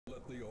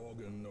The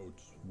organ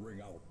notes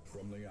ring out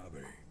from the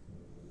abbey.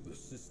 The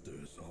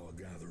sisters are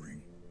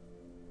gathering.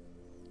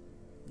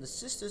 The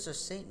Sisters of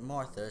St.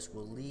 Martha's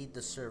will lead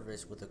the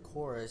service with a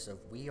chorus of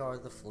We Are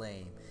the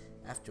Flame,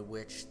 after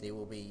which they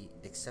will be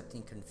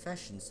accepting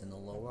confessions in the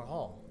lower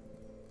hall.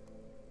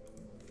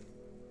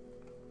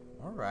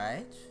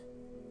 Alright.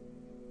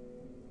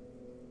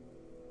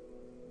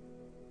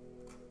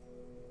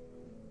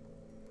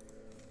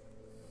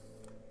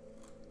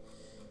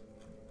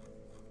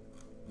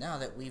 Now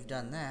that we've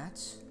done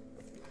that,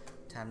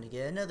 time to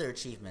get another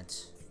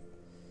achievement.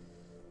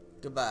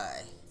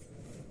 Goodbye.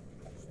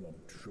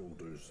 Slumped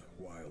shoulders,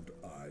 wild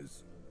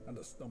eyes, and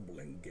a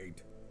stumbling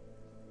gait.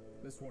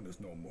 This one is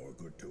no more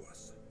good to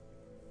us.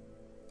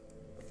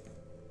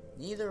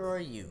 Neither are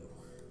you.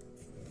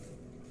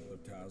 The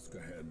task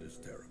ahead is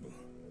terrible,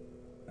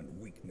 and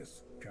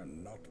weakness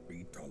cannot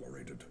be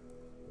tolerated.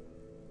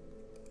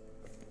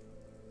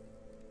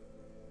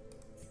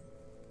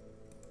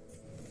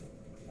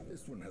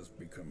 This one has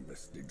become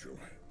vestigial,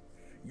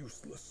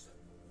 useless.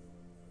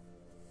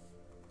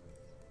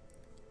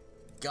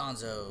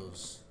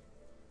 Gonzos.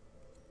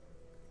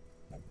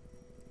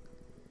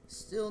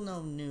 Still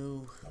no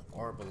new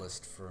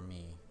arbalist for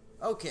me.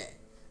 Okay,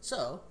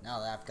 so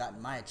now that I've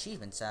gotten my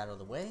achievements out of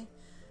the way,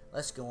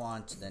 let's go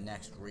on to the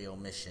next real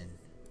mission.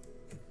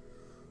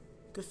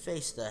 Could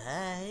face the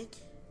hag.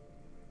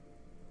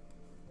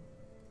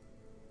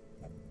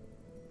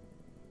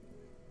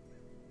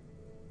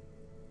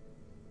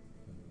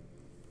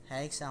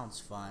 Hag sounds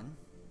fun.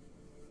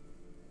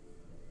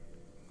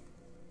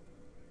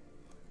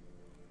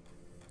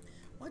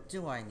 What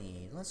do I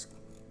need? Let's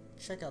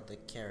check out the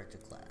character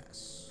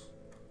class.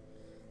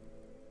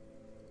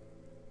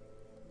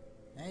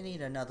 I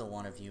need another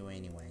one of you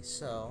anyway,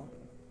 so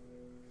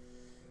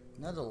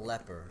another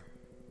leper.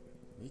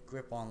 Weak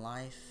grip on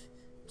life,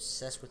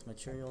 obsessed with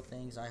material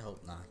things, I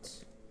hope not.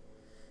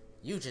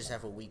 You just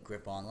have a weak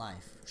grip on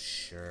life.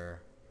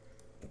 Sure.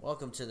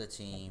 Welcome to the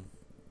team.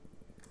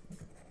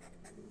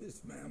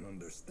 This man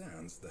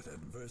understands that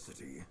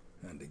adversity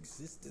and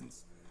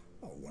existence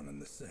are one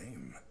and the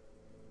same.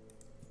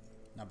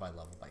 Not by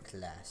level, by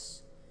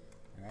class.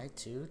 Alright,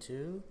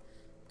 two.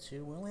 We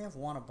only have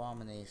one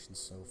abomination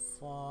so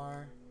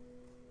far.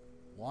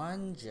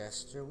 One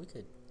jester. We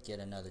could get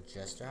another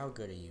jester. How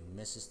good are you?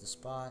 Misses the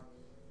spot.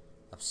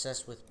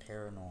 Obsessed with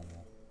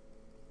paranormal.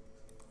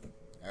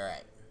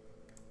 Alright.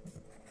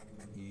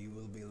 He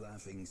will be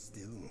laughing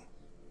still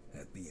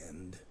at the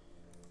end.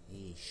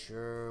 He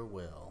sure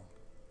will.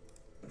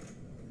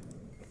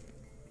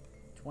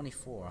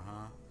 24,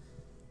 huh?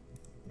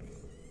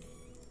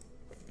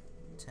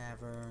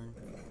 Tavern.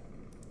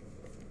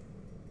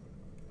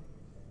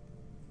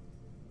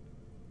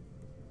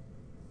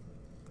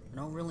 I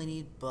don't really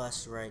need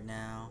bus right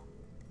now.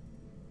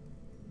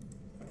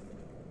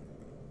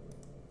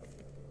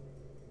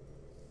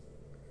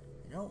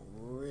 I don't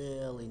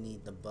really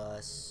need the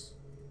bus.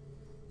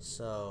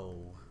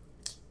 So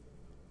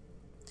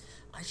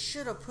I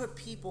should have put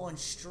people in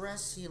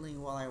stress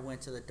healing while I went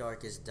to the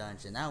darkest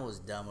dungeon. That was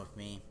dumb of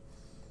me.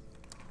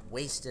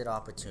 Wasted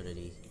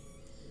opportunity.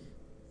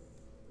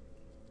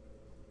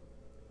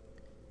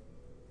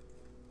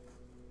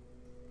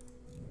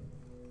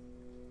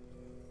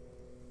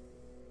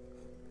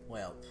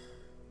 Well,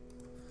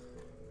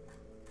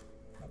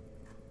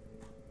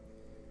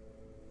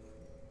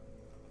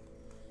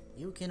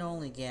 you can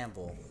only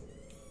gamble.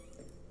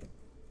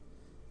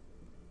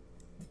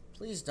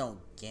 Please don't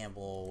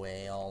gamble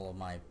away all of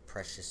my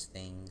precious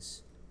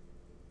things.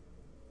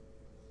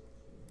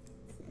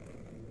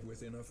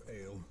 With enough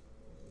ale,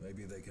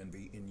 maybe they can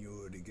be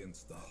inured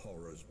against the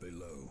horrors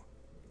below.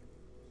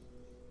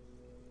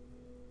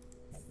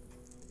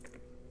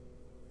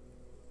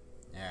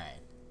 Alright.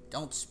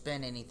 Don't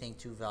spend anything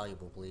too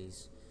valuable,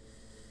 please.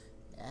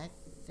 I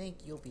think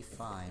you'll be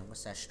fine.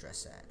 What's that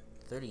stress at?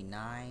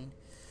 39?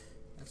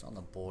 That's on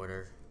the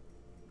border.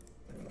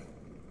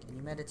 Can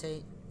you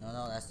meditate?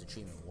 No, that's the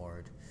treatment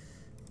ward.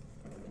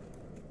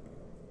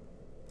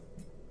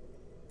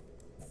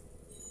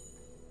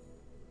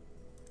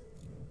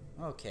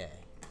 Okay.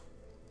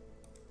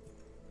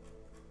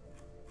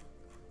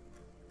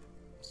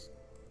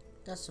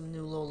 Got some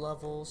new low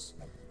levels.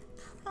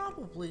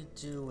 Probably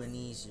do an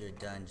easier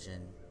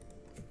dungeon.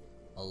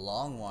 A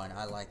long one.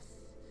 I like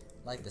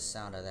the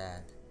sound of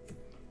that.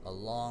 A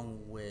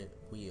long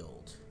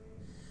wield.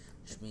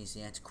 Which means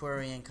the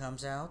antiquarian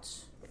comes out.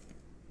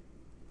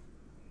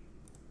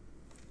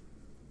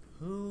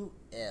 Who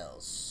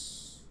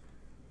else?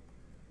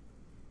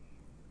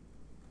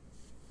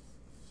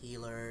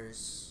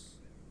 Healers.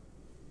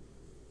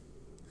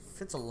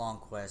 If it's a long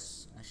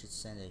quest, I should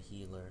send a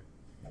healer.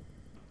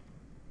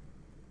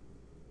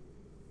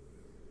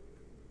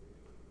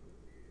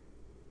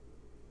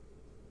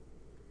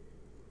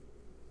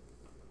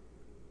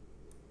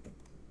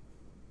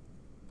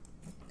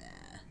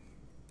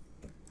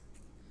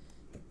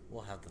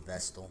 We'll have the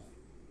Vestal.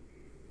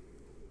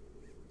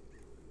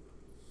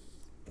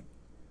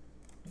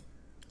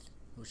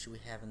 Who should we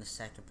have in the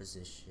second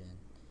position?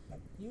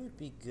 You would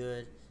be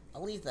good.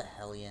 I'll leave the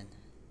Hellion.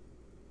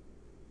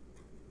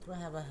 Do I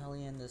have a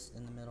Hellion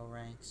in the middle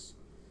ranks?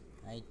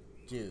 I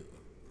do.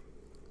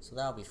 So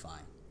that'll be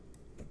fine.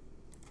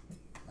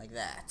 Like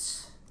that.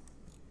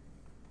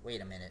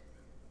 Wait a minute.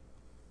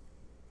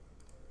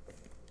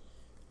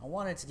 I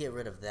wanted to get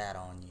rid of that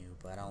on you,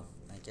 but I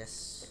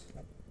guess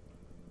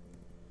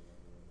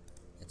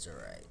it's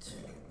alright.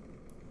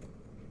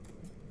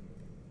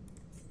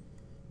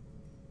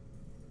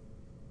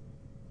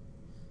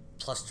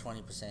 Plus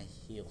 20%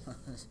 heal.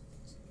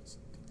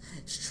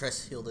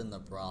 Stress healed in the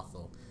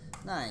brothel.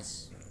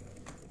 Nice.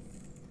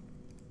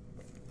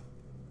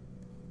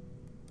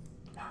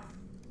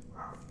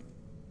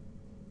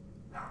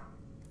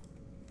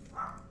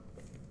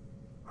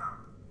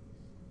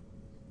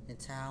 The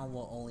town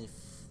will only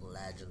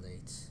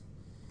flagellate.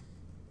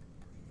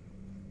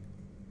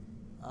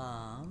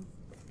 We'll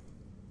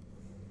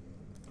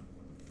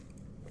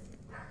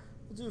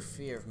do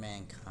fear of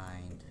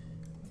mankind.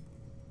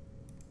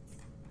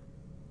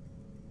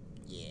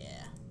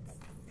 Yeah.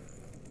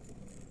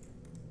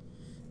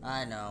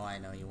 I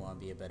know you want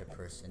to be a better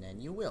person,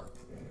 and you will.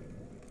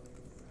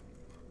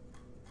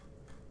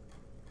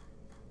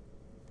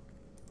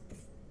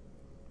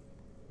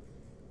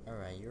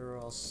 Alright, you're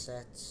all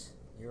set.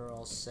 You're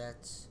all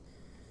set.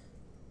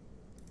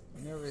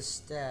 Nervous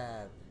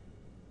stab.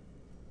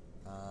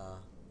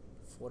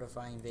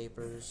 Fortifying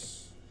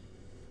vapors.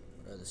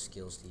 What other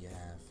skills do you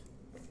have?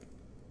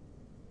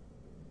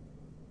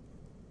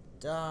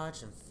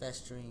 Dodge and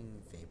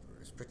festering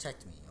vapors.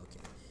 Protect me,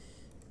 okay.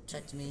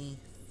 Protect me,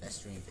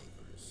 festering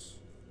vapors.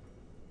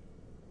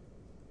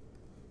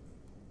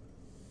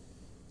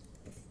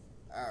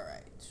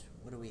 Alright,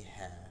 what do we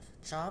have?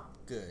 Chop,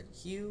 good.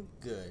 Hew,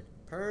 good.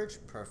 Purge,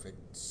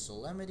 perfect.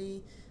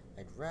 Solemnity,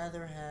 I'd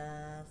rather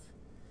have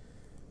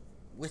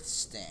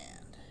withstand.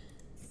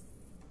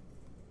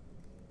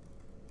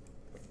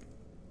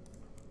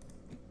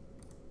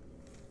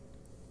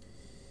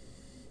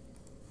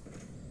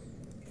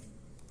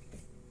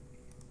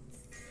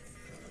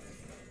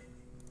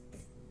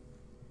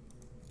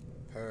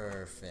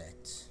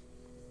 Perfect.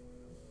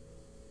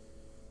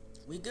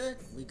 We good?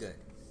 We good.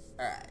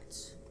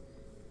 Alright.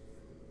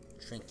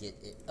 Trinket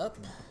it up.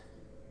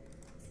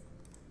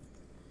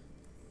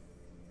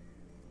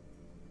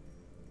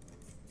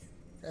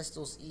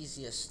 Vestal's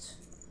easiest.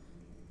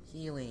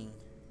 Healing.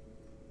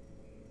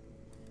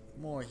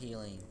 More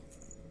healing.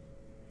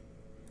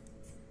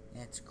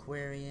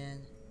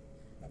 Antiquarian.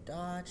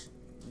 Dodge.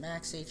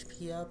 Max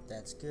HP up.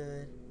 That's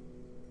good.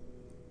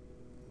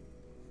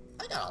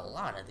 I got a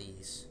lot of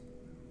these.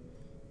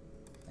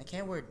 I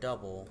can't wear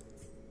double.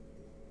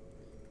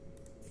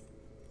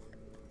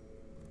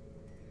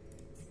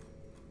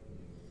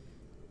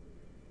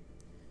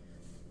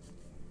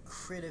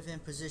 Crit of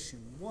Imposition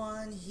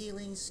 1,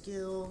 healing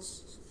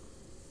skills.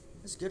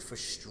 That's good for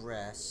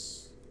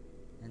stress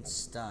and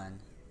stun.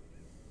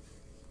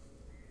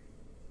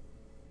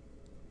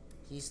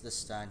 He's the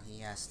stun,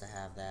 he has to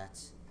have that.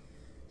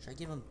 Should I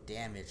give him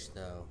damage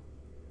though?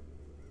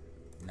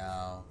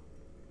 No.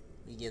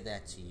 We give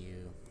that to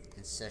you.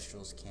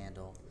 Ancestral's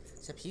Candle.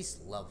 Except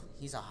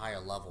he's a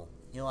higher level.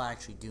 He'll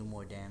actually do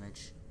more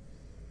damage.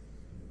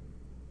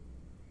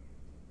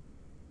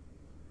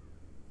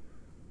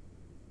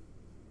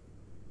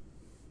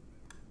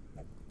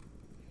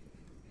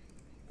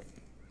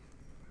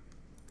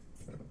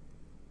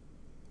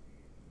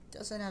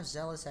 Doesn't have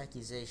Zealous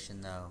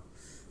Accusation though.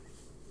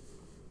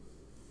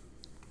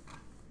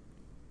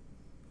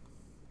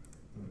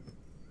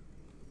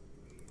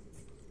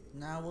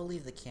 Nah, we'll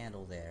leave the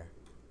candle there.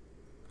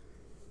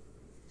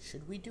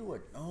 Should we do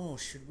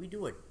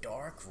a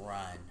dark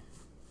run?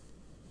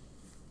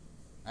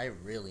 I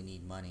really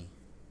need money.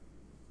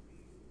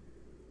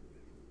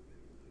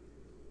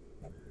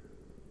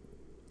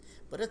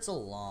 But it's a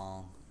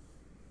long.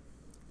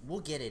 We'll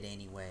get it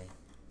anyway.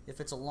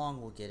 If it's a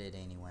long, we'll get it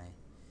anyway.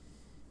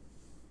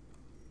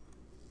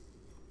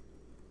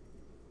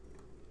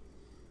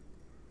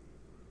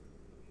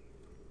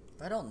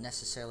 I don't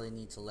necessarily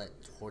need to let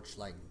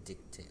Torchlight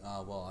dictate.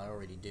 Oh, well, I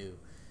already do.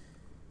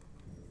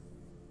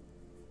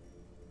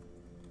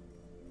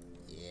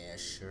 Yeah,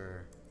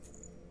 sure.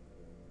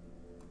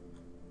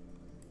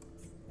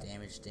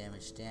 Damage,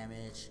 damage,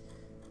 damage.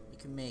 You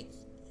can make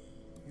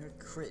your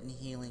crit and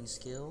healing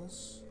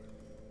skills.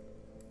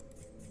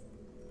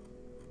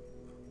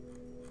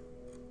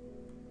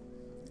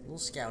 A little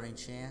scouting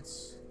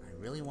chance. I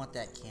really want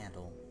that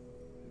candle.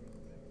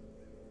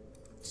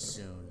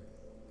 Soon.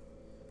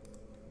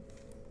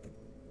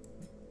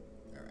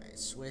 Alright,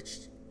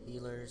 switched.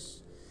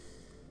 Healers.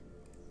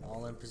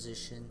 All in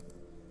position.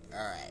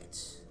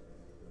 Alright.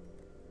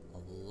 A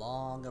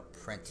long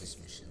apprentice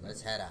mission.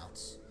 Let's head out.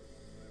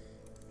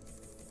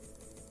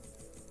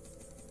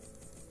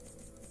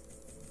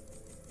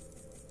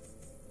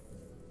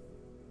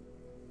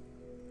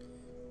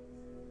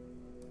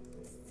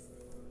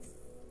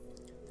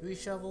 Three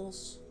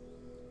shovels.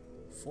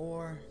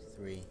 4,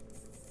 3.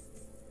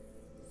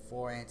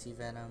 4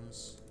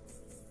 anti-venoms.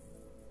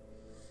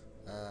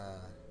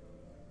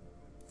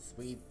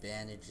 3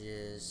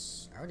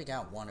 bandages. I already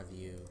got one of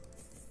you.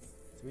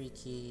 3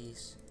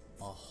 keys.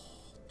 Oh,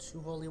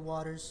 2 holy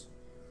waters?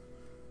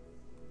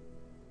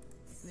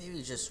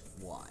 Maybe just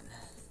 1.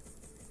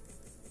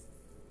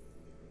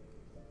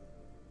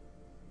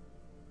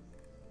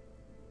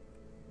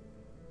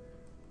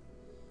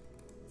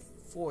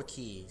 Four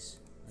keys.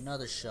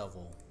 Another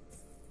shovel.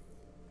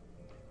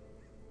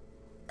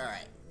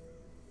 Alright.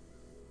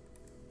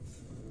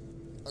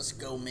 Let's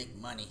go make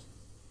money.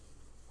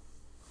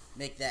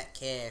 Make that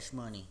cash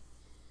money.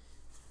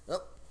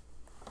 Oh.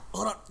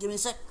 Hold on. Give me a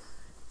sec.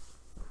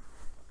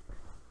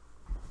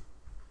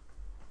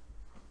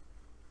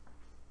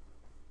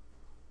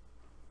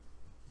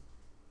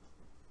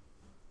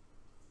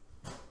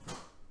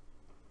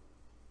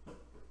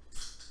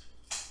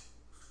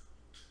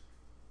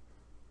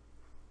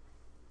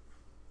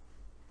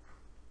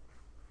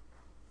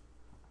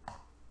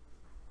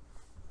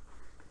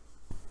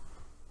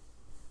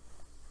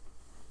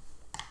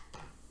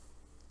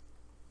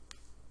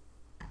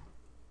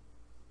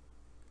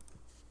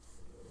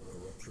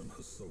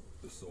 Has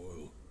soaked the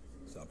soil,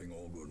 sapping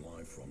all good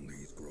life from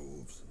these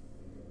groves.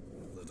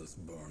 Let us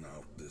burn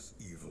out this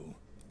evil.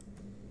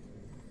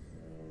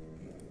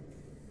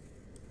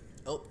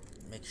 Oh,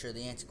 make sure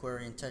the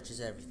antiquarian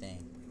touches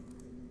everything.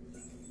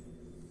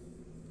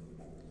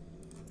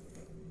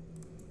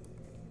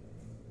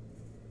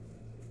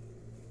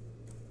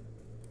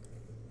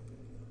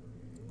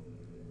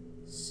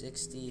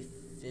 $60,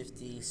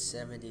 $50,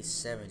 $70,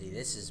 $70.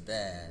 This is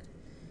bad.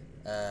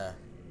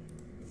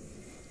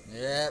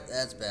 Yep,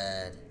 that's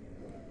bad.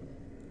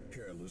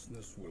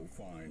 Carelessness will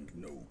find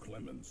no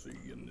clemency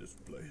in this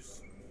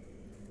place.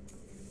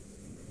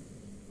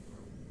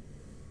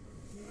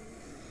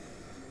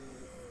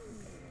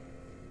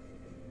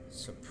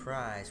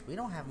 Surprise. We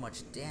don't have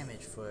much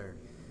damage for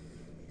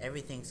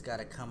everything's got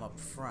to come up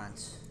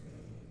front.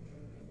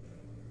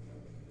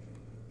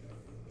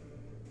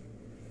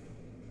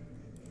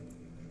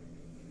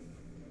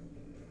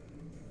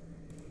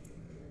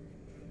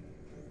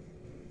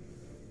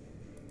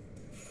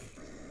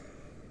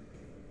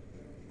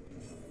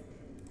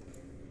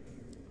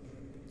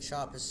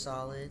 Chop is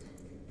solid.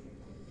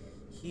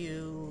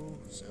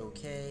 Hugh's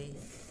okay.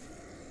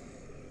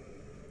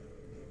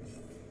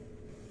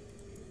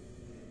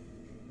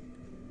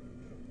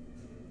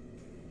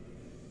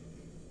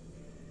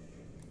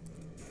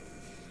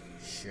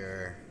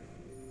 Sure.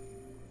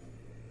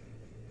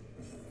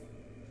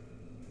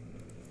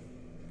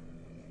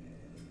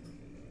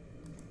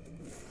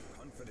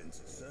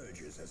 Confidence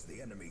surges as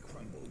the enemy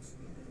crumbles.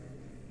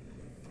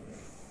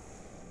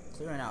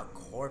 Clearing out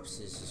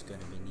corpses is going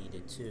to be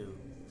needed too.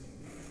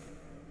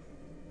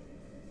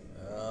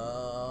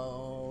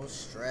 Oh,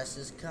 stress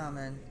is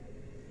coming.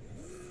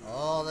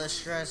 All the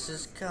stress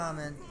is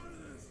coming.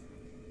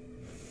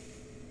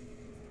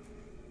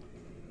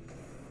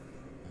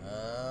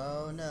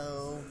 Oh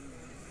no.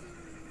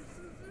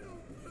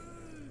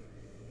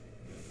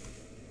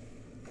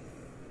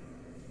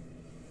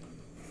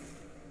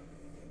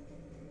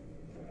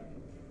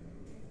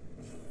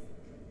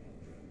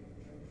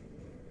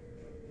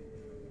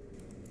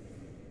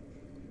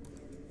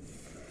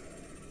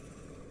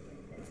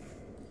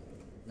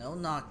 No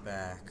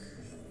knockback.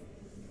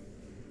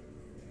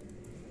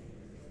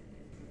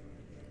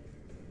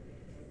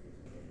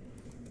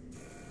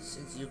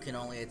 Since you can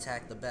only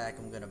attack the back,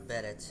 I'm gonna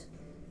bet it.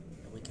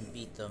 And we can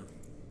beat them.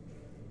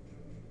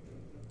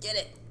 Get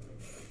it!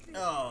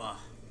 Oh!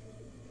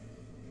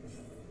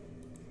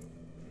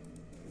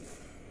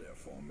 Their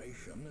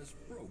formation is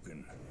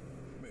broken.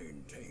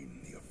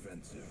 Maintain the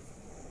offensive.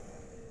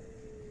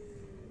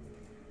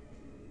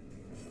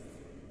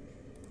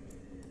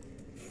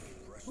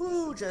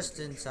 Woo, just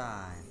in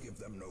time. Give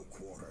them no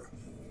quarter.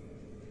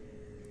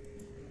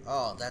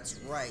 Oh, that's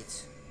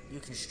right.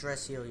 You can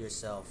stress heal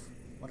yourself.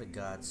 What a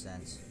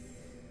godsend.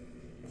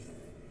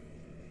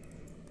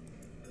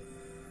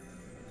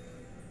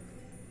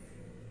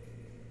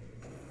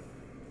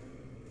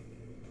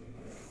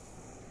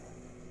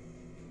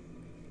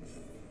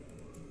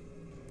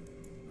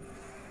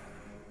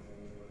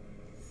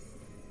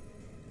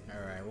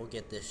 Alright, we'll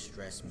get this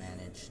stress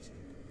managed.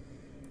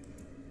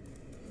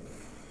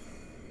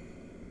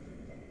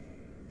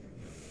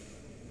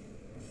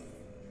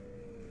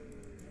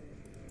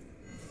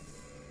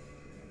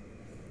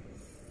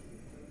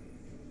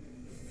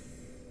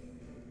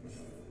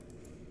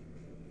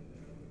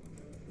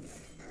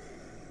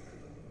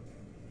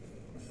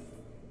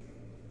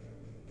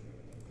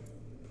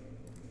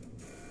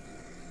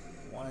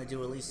 I want to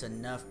do at least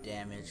enough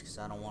damage because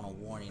I don't want a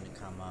warning to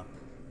come up.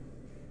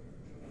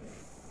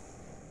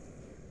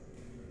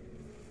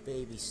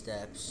 Baby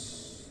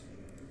steps.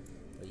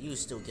 But you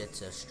still get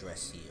to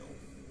stress heal.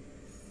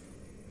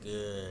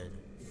 Good.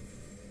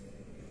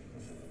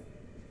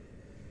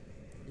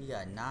 You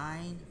got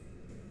 9.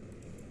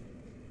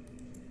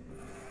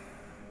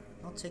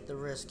 I'll take the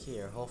risk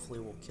here. Hopefully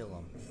we'll kill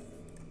him.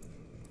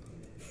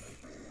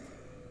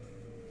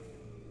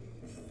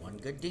 One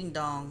good ding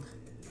dong.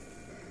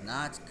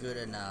 Not good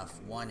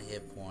enough. 1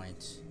 hit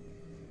point.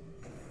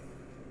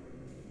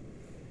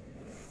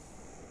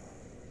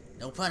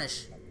 No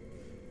punish.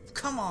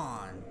 Come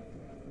on.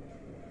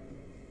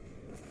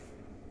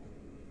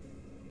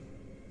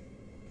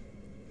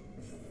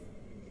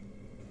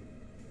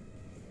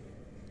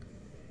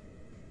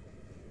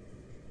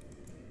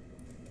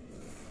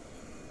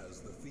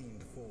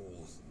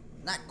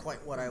 Not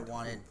quite what I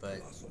wanted,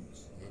 but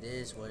Blossoms. it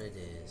is what it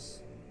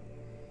is.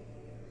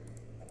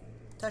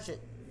 Touch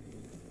it.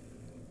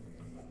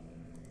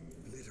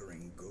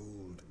 Glittering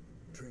gold,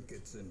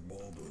 trinkets and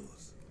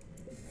baubles,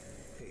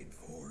 paid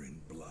for in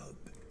blood.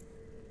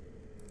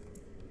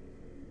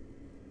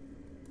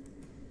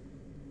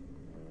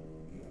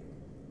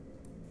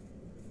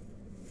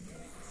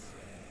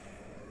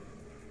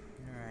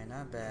 Alright,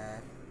 not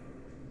bad.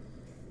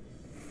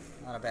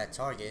 Not a bad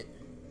target.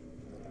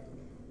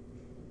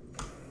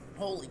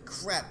 Holy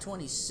crap,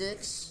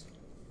 26?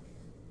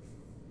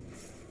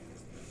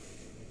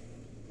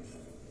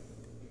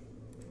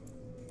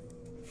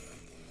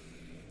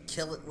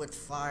 Kill it with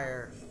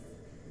fire.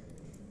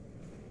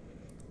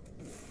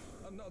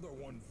 Another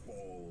one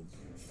falls.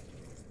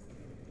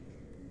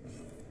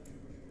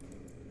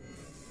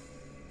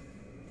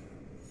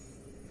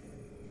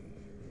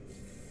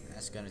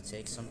 That's gonna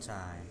take some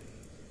time.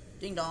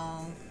 Ding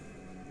dong!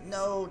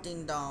 No,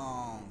 ding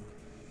dong!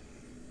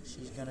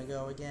 She's gonna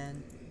go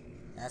again.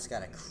 That's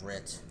got a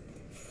crit.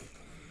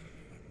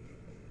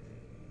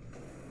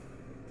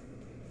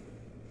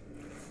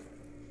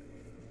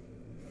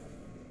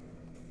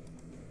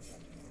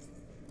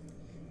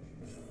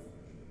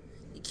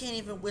 You can't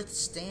even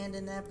withstand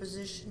in that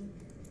position?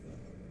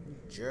 You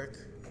jerk.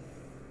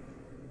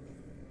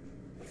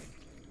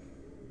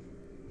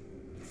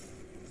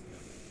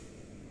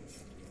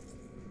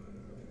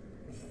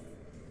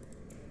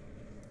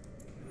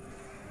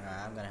 Alright,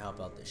 I'm gonna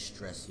help out the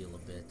stress heal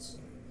a bit.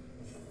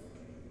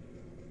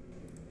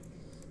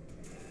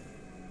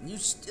 You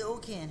still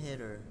can't hit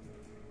her.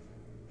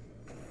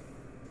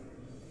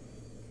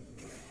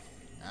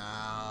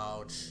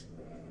 Ouch.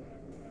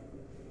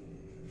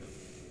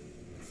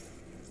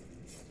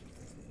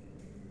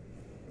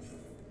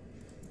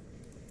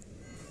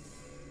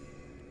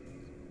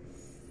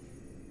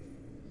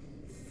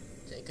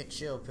 Take a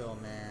chill pill,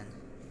 man.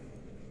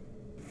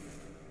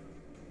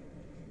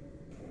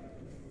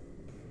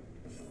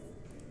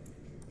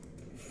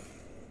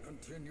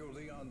 Continue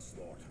the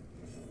onslaught.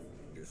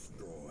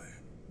 Destroy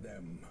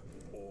them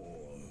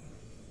all.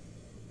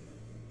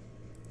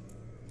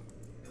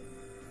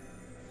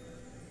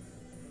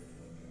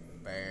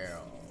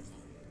 Barrel.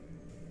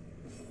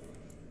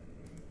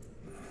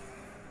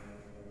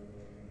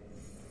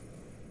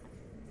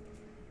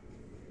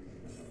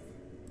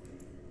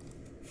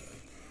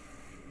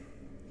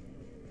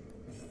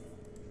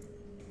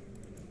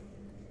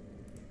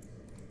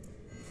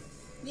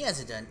 He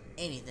hasn't done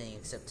anything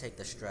except take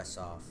the stress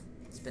off.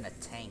 It's been a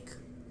tank.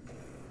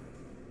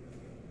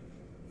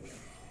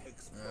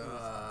 Exposed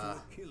to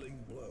a killing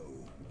blow.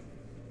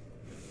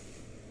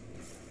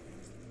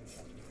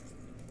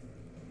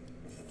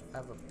 I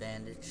have a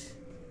bandage.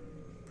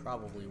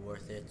 Probably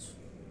worth it.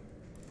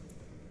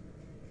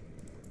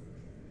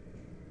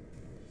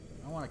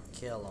 I want to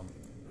kill him.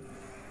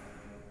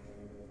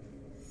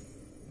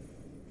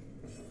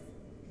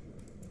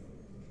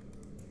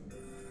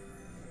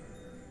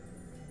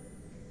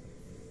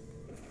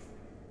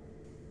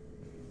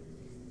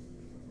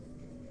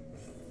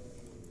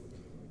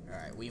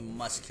 Alright, we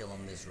must kill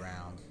him this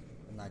round.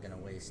 I'm not gonna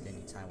waste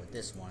any time with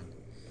this one.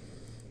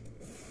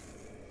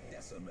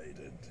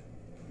 Decimated.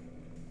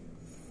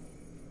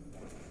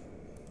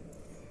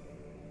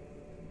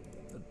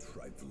 A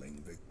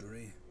trifling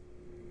victory,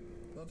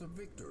 but a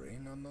victory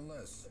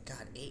nonetheless.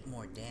 God, 8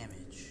 more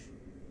damage.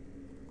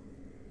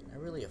 Can I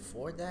really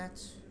afford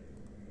that?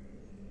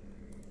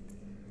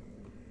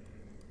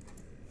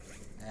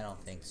 I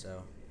don't think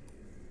so.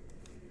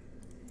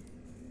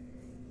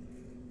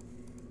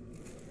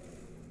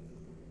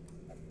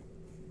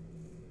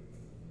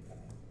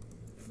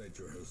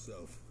 Nature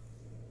herself,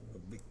 a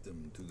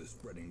victim to the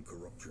spreading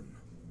corruption,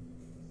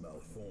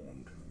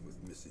 malformed with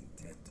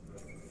misintent.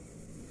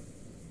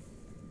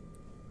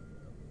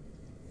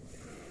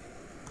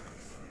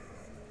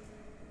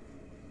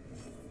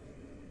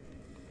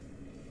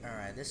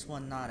 Alright, this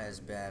one not as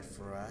bad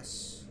for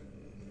us.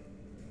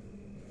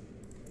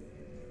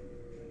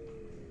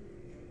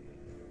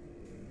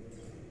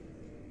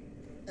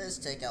 Let's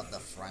take out the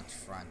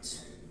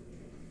front.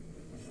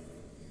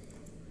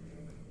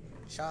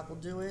 Chop will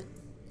do it.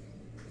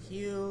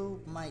 Hugh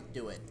might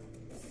do it.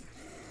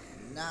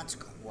 Not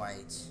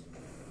quite.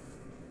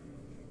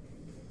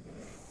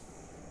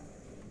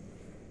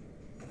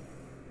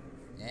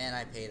 And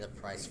I pay the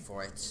price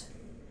for it.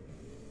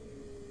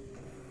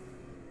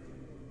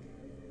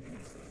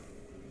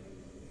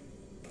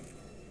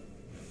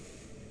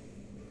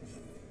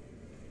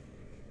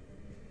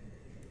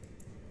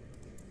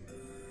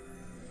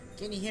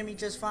 Can you hear me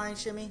just fine,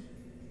 Shimmy?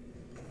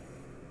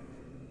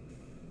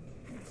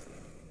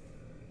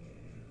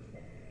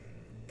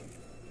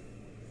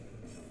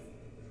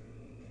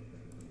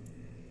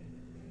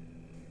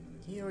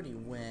 He already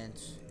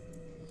went.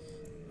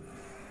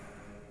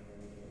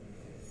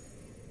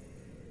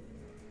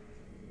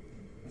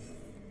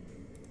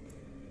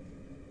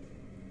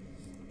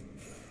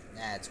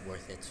 That's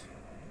worth it.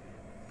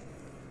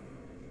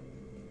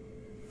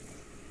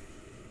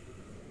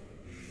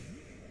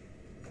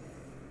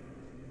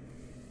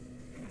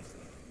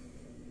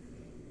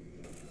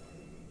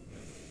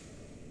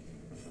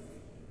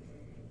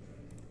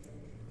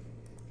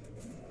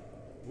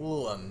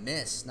 Ooh, a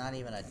miss, not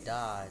even a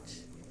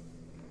dodge.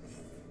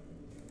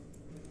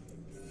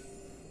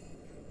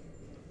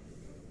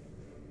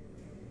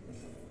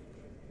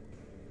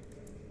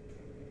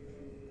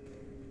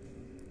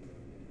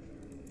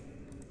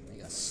 I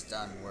think a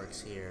stun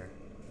works here.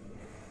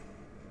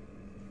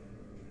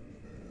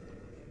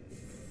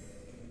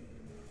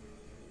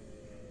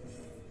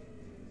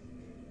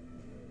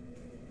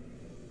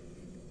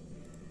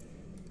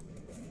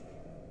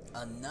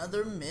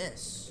 Another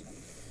miss.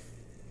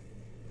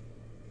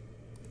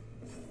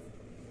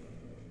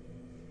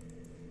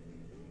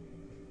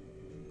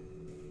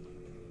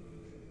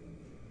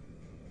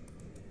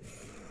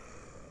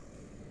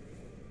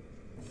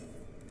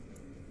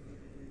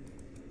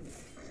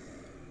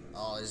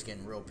 Oh, this is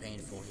getting real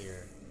painful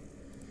here.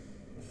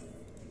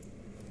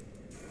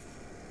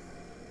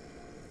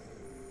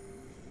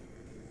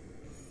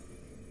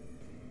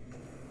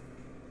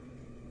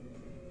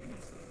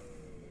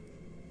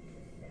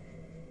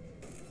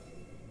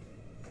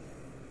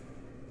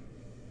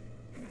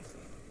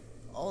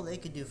 All they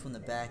could do from the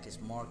back is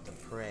mark the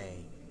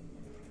prey.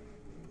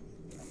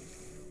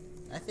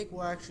 I think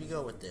we'll actually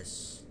go with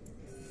this.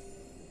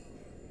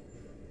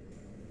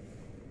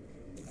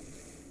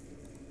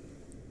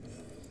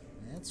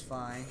 That's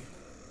fine.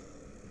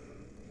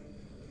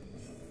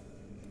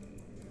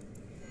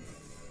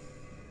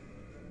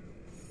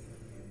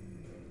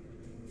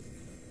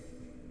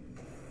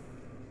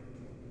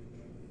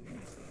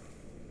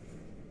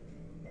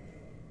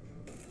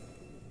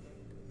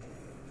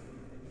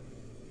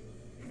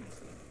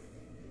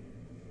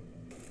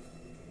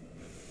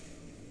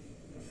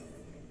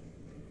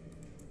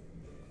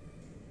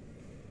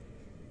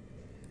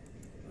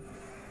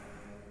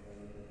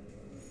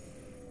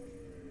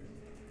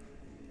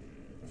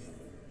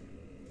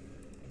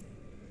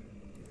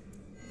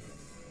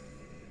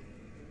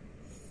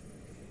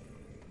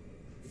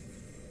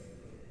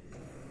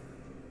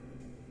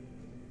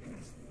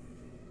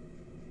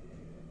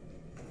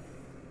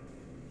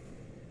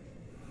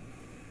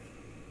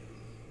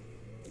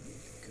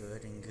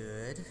 Good and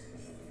good.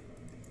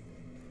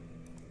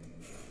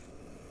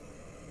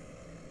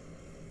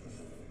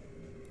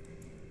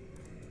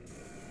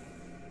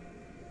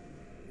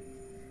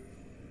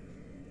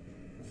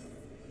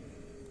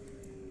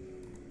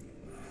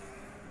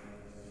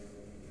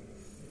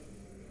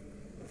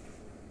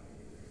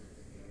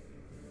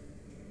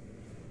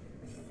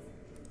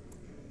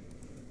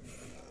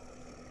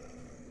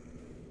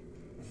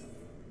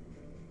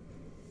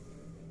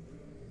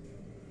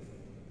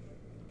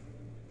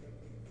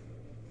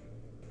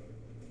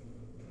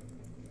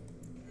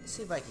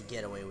 See if I could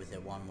get away with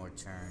it one more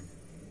turn.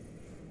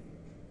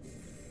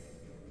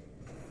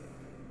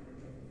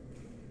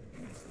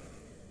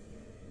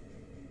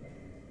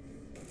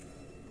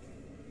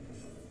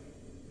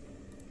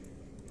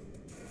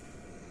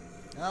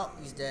 Oh,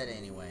 he's dead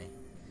anyway.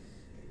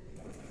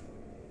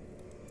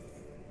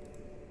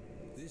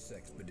 This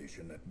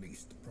expedition at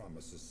least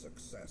promises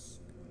success.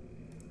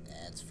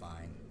 That's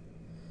fine.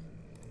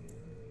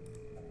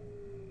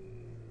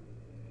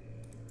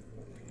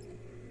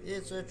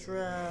 It's a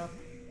trap.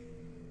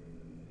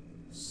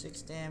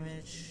 6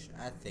 damage.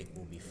 I think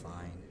we'll be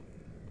fine.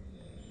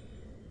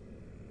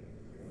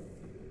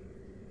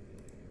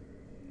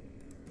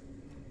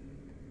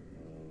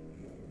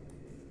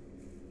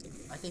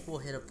 I think we'll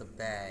hit up the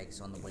bags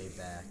on the way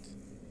back.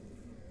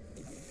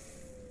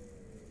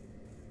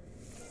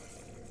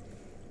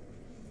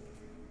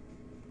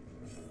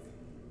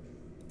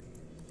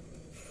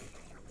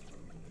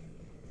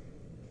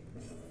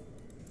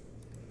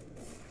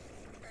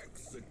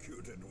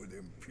 Executed with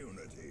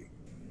impunity.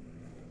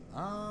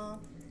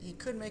 He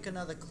could make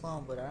another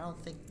clone, but I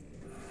don't think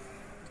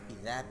it could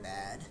be that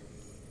bad.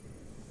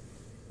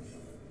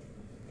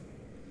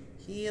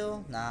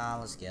 Heal? Nah,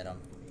 let's get him.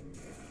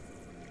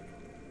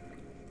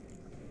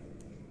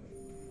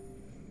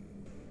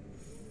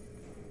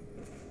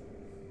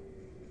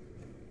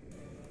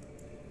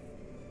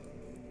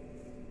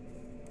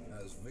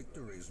 As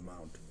victories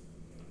mount,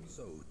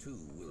 so too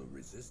will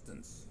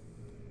resistance.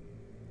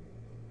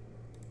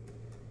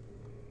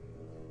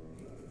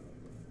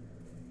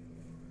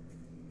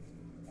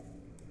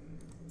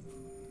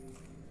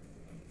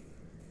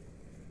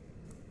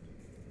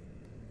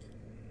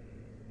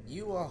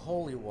 You are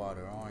holy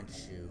water, aren't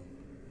you?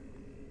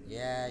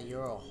 Yeah,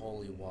 you're a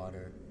holy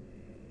water.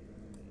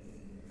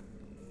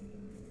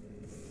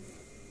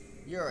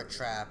 You're a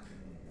trap.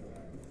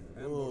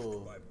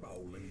 Ooh. By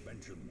foul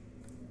invention.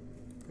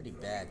 Pretty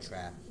bad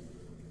trap.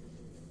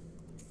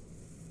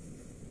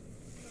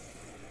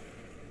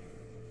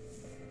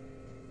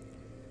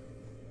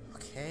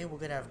 Okay, we're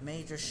gonna have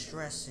major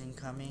stress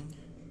incoming.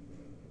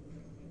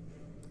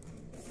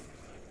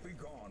 Be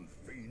gone,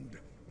 fiend.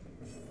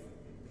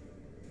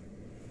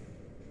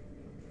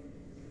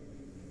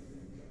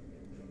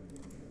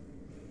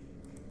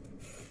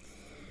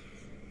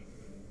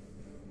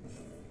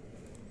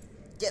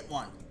 Get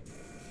one.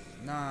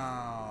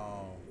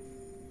 No.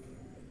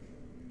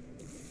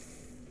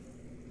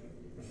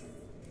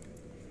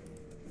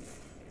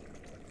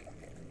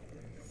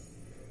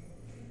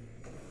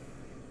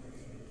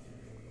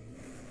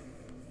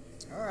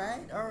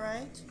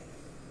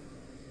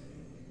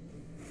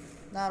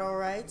 Not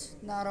alright.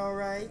 Not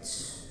alright.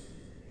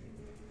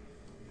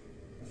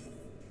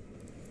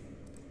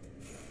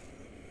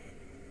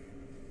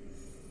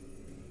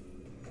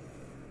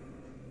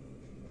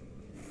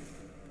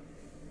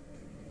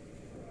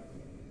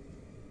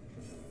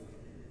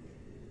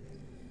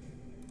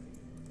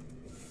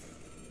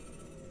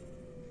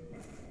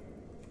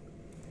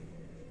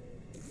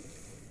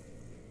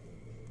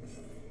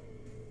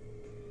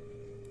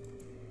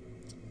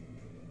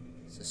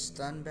 Is a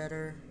stun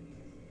better?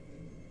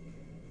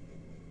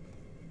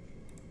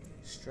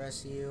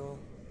 Stress heal.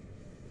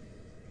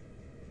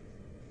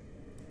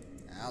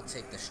 I'll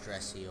take the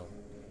stress heal.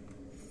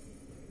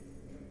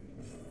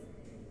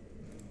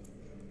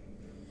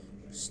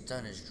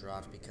 Stun is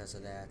dropped because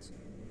of that.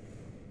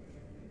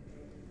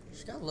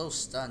 She's got low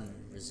stun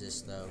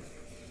resist though.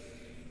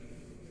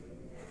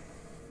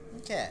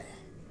 Okay.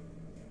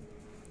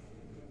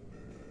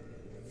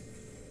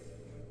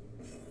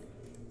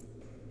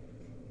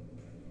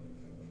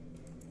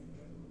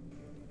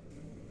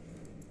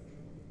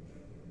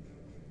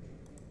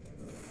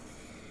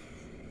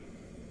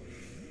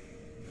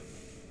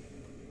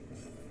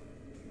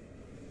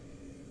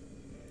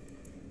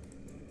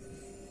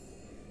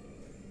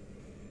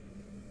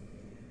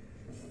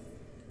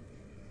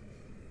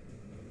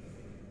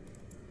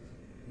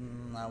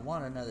 I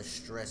want another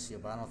stress heal,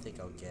 but I don't think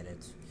I'll get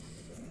it.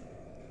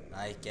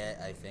 I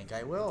think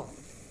I will.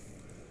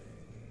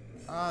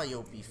 Oh,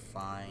 you'll be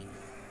fine.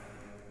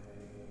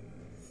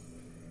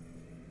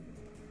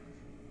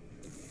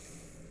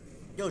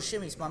 Yo,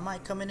 Shimmies, my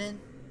mic coming in?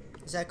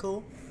 Is that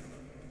cool?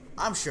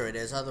 I'm sure it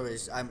is.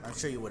 Otherwise, I'm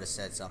sure you would have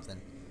said something.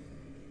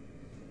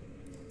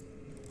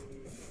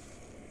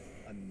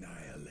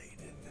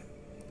 Annihilated.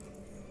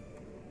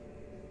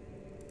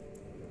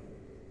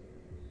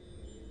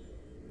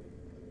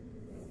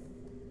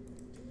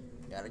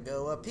 Gotta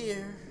go up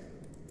here.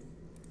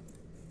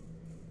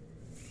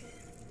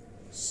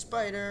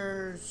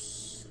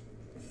 Spiders.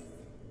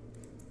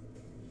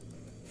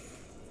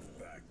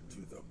 Back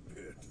to the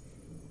pit.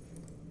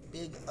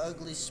 Big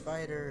ugly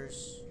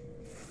spiders.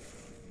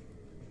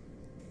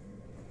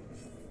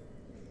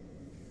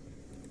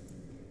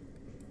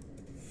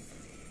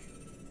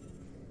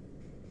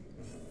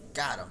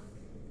 Got him.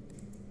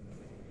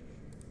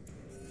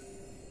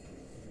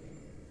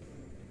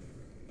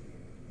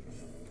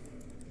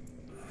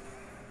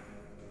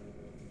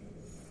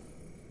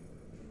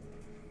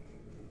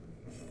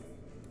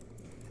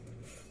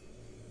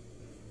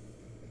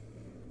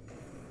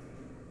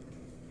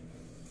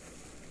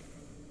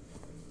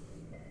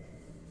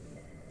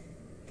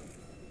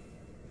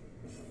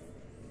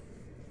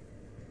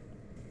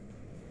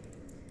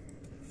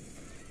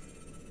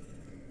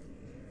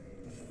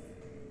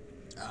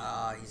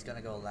 Ah, he's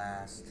gonna go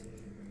last.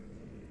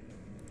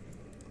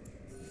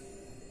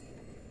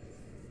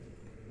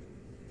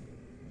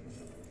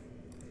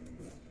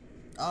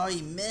 Oh,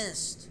 he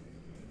missed.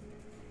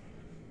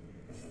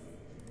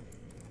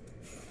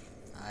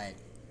 Alright.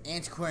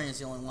 Antiquarian's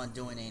the only one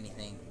doing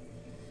anything.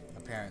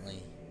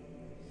 Apparently.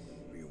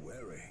 Be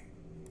wary.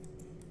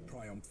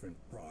 Triumphant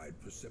pride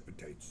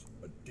precipitates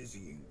a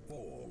dizzying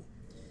fall.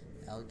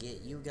 I'll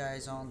get you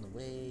guys on the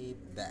way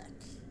back.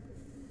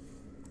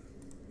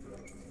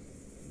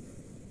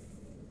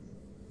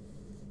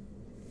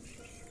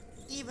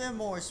 Even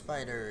more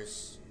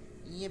spiders.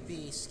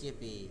 Yippee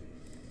skippy.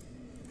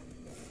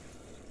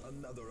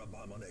 Another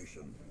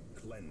abomination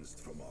cleansed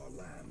from our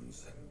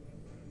lands.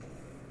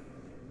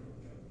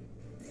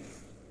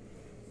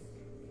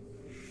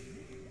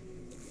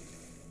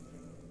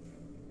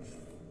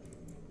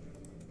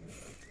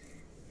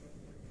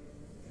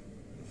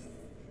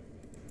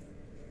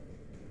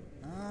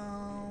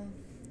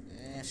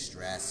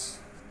 Stress.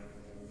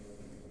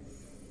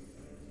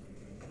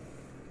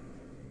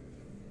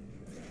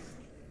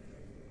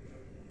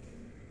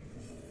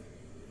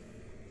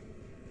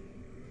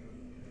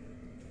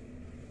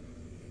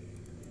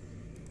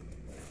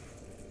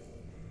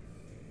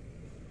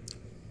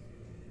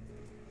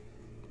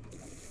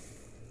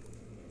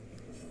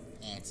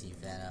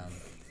 Anti-venom.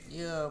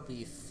 You'll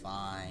be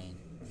fine.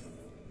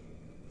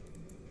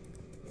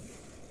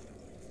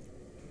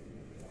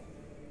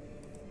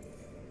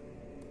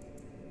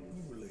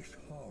 Ghoulish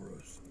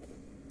horrors,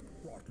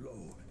 brought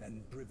low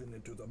and driven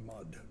into the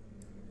mud.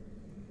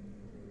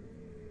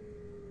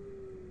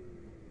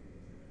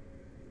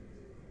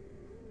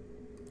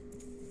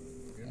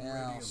 In Yeah,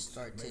 I'll radiance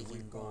start may we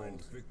taking find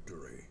gold.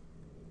 victory.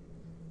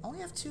 I only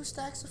have 2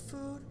 stacks of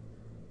food?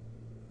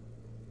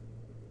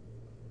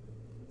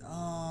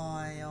 Oh,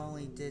 I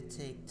only did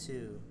take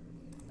 2.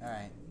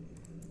 Alright.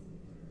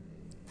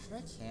 Should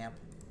I camp?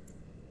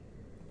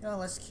 No,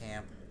 let's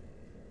camp.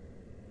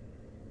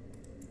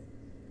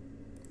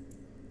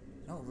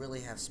 I don't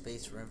really have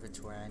space for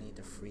inventory. I need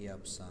to free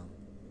up some.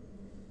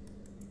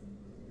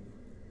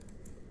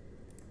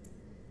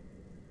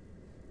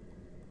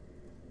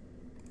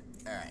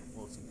 Alright,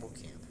 we'll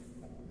camp.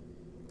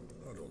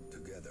 Huddled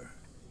together,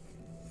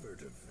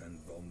 furtive and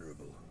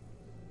vulnerable.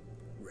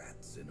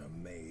 Rats in a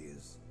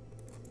maze.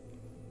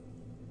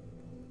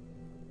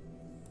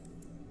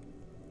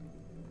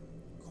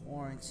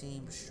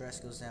 Quarantine, but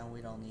stress goes down.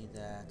 We don't need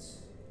that.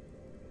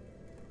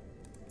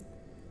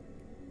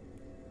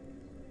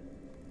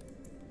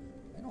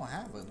 We don't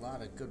have a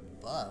lot of good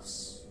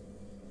buffs.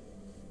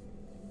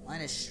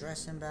 Minus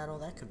stress in battle,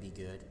 that could be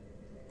good.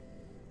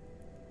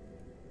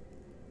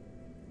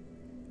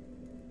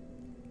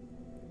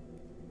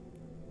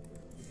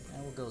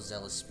 And we'll go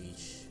zealous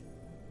speech.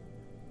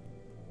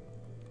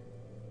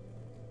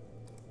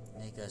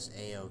 Make us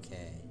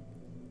A-okay.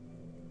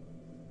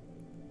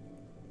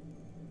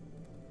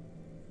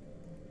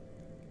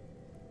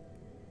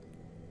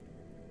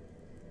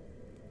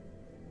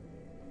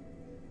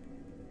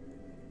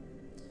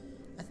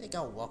 I think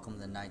I'll welcome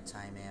the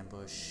nighttime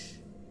ambush.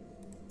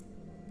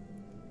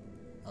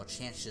 I'll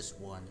chance just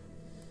one.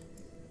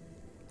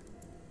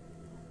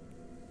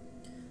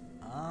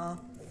 Got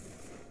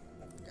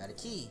a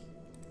key.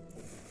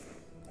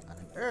 Got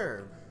an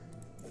herb.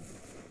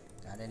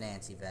 Got an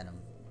anti-venom.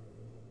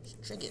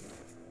 Triggered.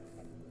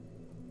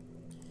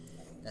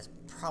 That's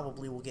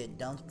probably will get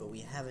dunked, but we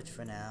have it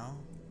for now.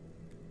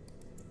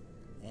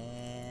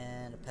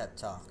 And a pep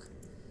talk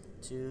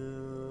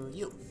to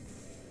you.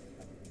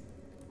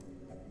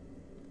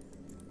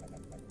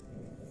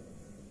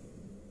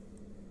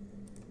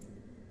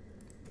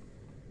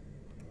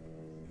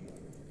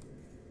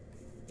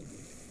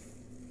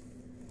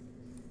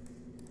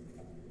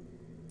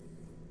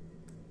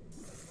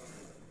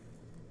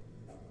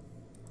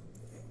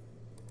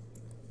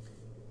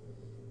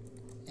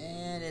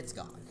 And it's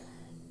gone.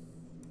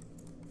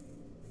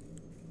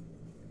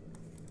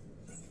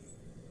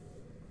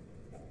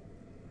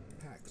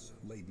 Packs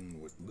laden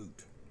with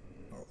loot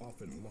are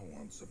often low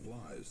on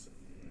supplies.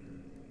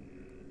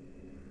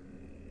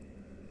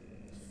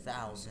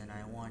 1,000,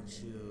 I want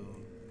you.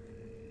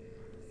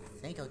 I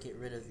think I'll get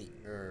rid of the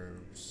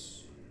herbs.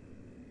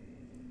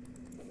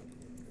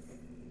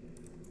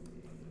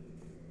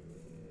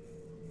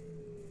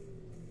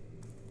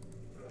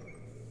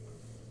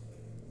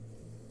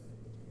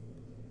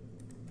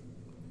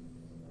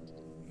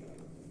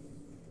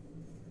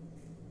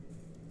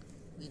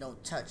 We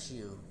don't touch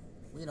you.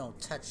 We don't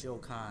touch your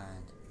kind.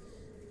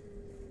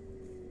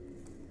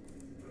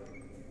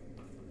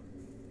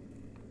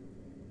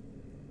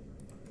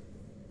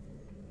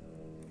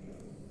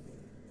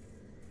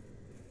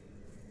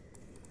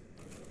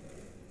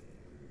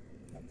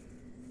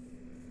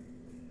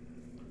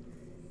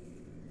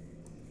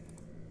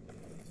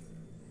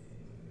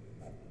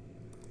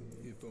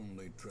 If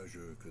only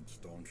treasure could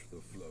staunch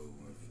the flow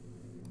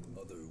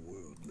of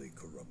otherworldly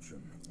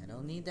corruption. I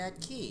don't need that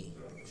key,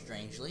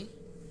 strangely.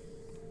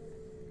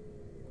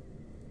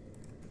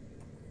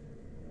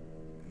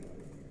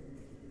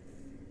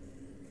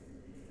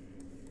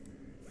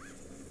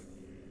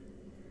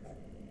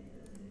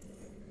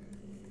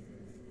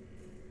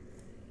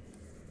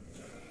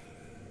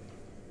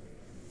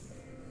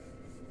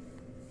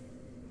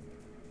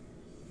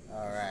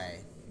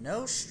 Alright,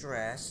 no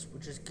stress,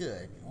 which is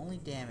good. Only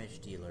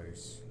damage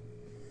dealers.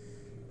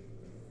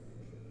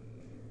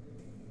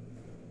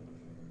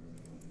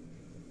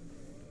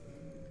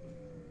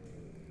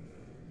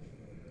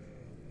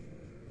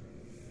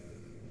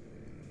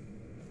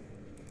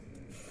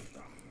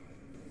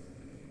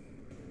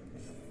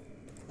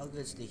 How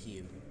good's the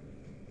hue?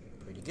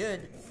 Pretty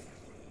good.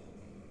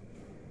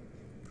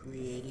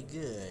 Pretty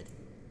good.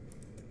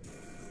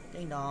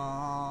 Ding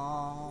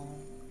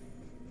dong.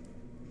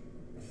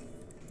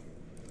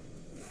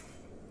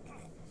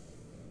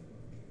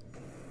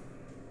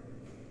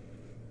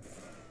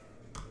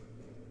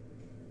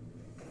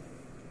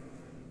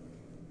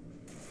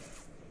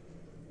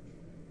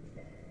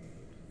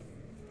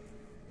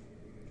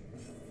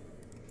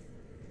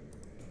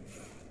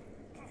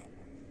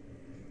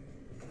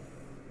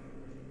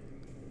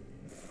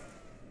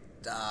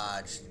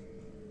 Dodged.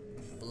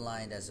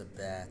 Blind as a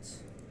bat.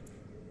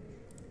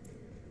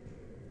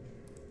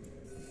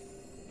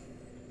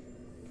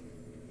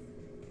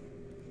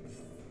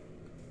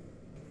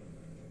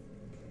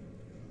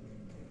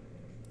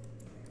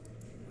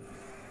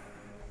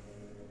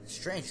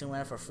 Strange, when I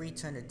have a free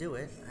turn to do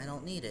it, I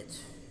don't need it.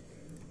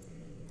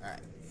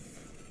 Alright.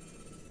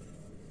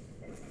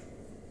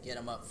 Get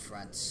him up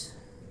front.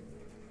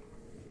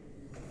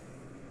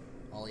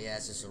 All he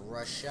has is a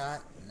rush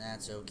shot, and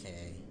that's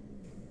okay.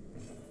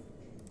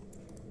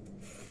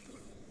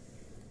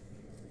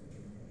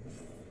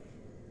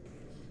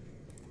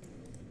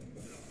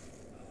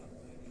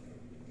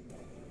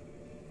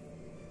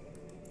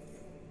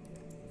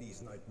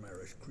 These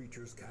nightmarish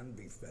creatures can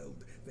be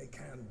felled. They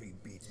can be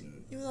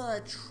beaten. Even though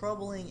that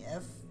troubling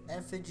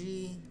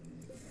effigy,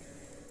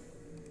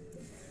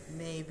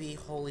 maybe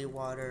holy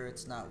water,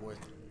 it's not worth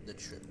the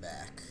trip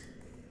back.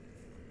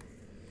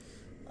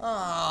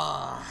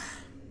 Ah,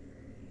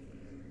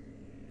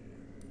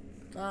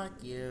 fuck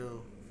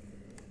you.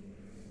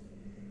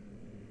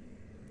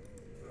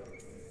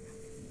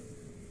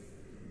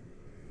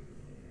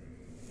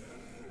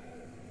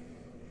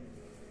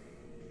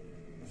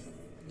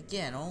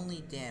 Again,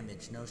 only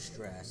damage, no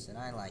stress, and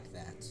I like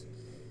that.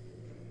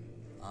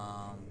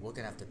 We're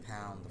gonna have to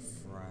pound the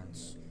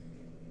front,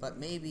 but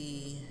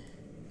maybe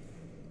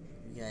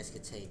You guys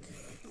could take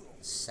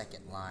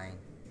second line.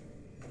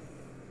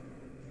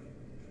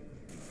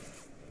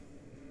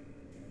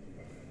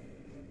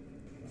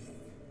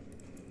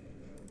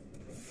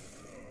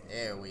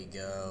 There we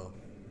go.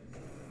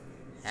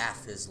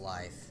 Half his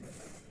life.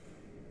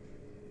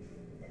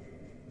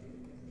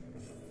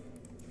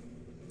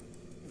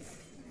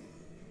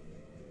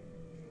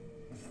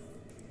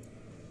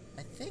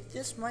 I think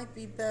this might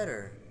be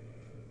better.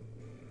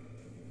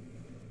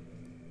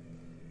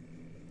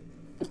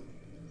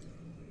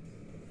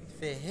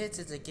 If it hits,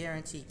 it's a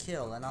guaranteed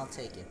kill, and I'll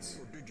take it.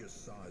 Prodigious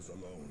size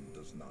alone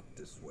does not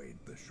dissuade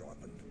the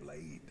sharpened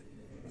blade.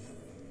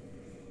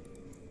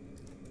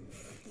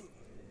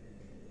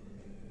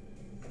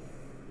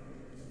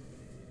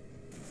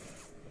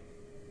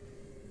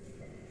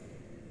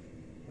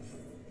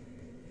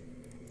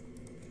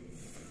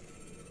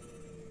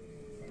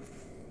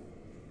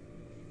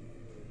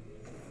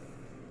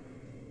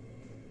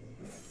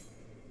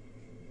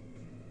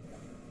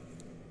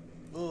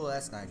 Ooh,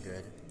 that's not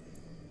good.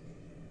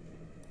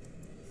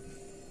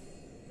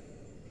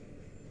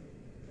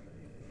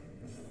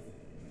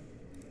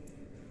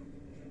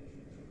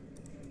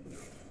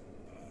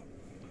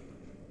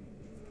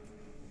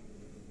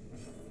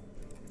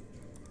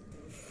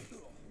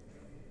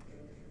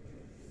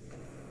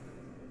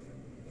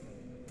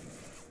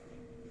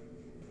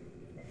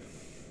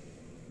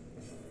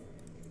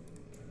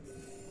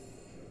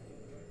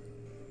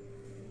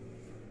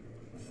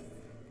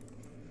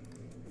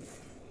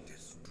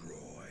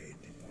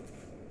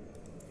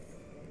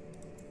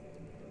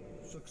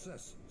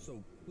 Success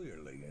so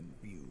clearly in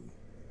view.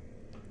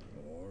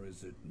 Or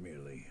is it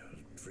merely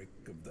a trick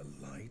of the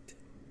light?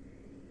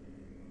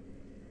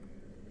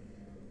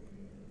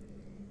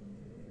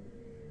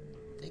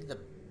 I think the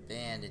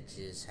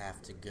bandages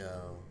have to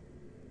go.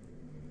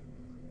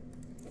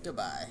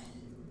 Goodbye.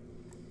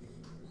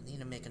 I need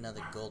to make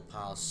another gold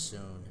pile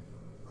soon.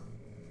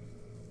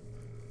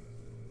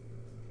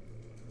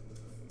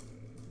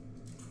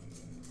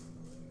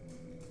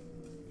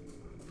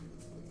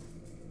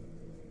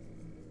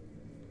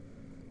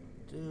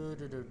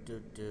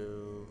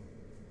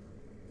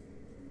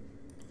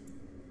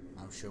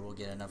 I'm sure we'll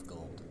get enough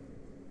gold.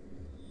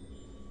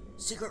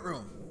 Secret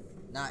room.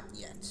 Not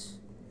yet.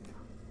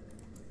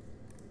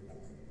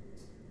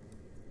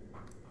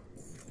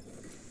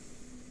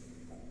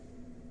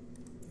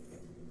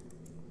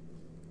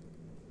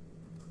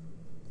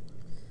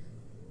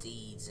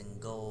 Deeds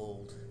and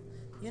gold.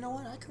 You know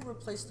what? I could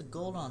replace the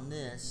gold on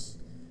this.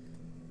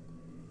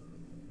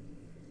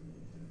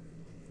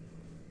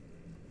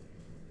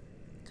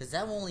 Because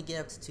that will only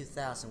get up to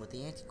 2,000. With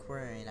the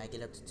antiquarian, I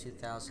get up to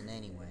 2,000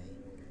 anyway.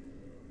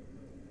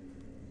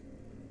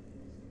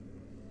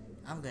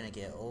 I'm gonna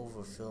get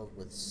overfilled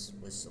with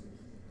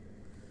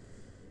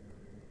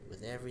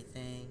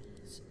everything.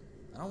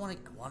 I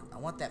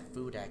want that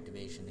food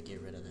activation to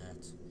get rid of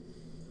that.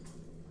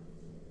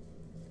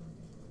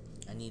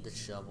 I need the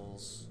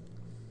shovels.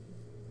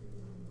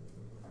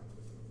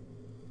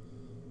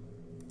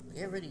 I'll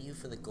get rid of you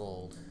for the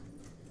gold.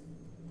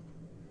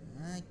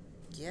 I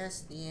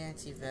guess the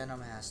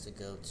anti-venom has to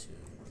go too.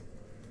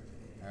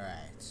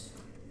 Alright.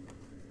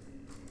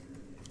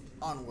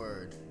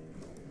 Onward.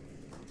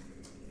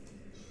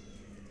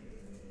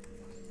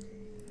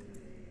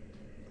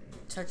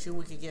 Touch you,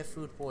 we could get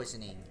food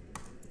poisoning.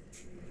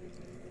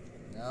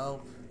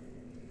 Nope.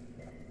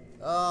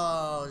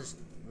 Oh, just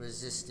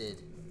resisted.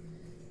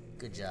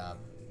 Good job.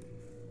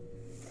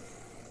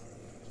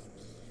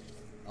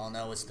 Oh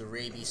no, it's the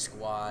rabies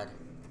squad.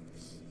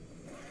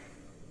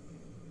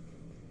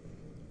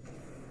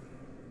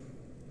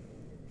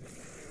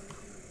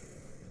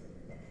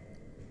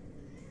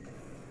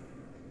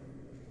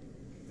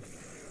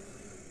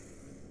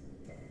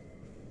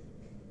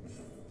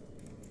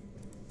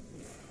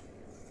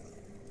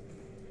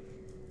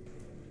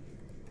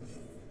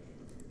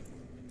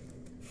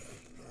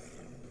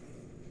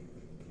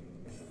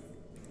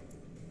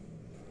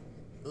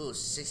 Ooh,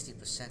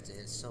 60% to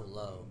hit so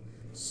low.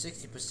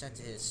 60%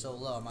 to hit so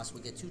low, I might as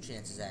well get 2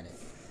 chances at it.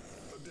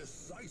 A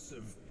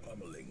decisive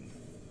pummeling.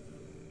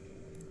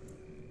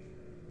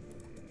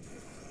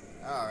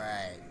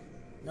 Alright.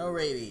 No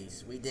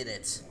rabies. We did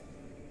it.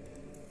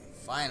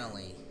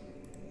 Finally.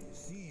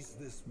 Seize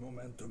this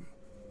momentum.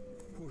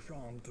 Push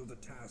on to the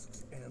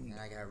task's end. And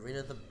I got rid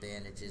of the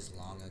bandages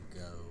long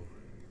ago.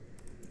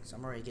 So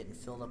I'm already getting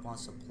filled up on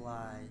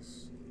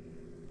supplies.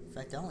 In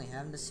fact, I only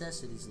have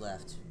necessities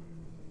left.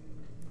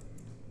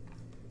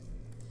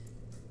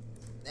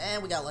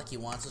 And we got lucky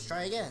once. Let's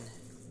try again.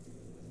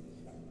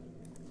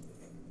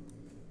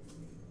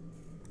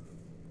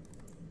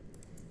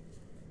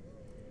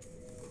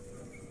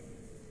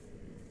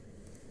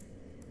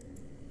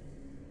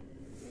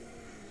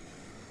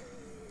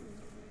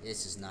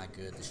 This is not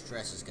good. The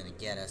stress is gonna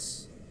get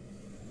us.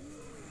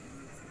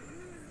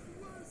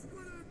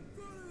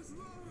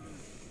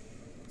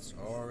 It's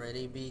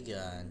already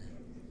begun.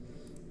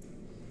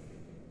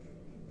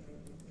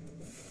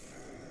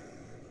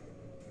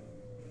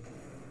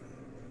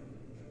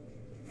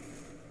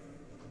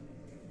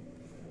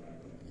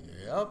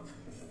 Yup.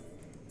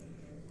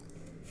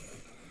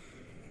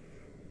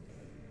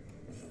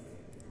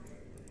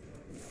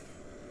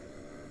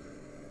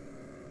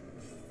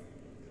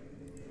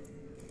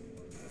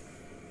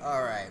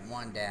 Alright,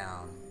 one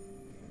down.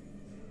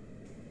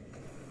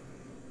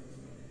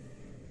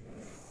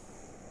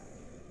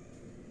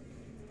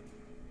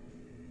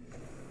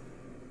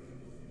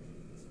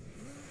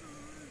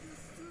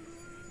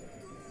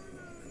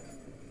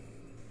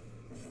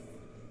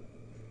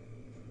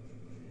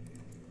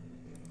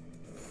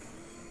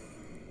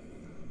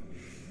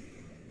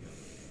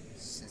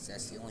 Since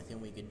that's the only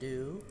thing we could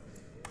do,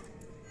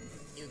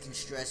 you can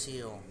stress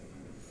heal.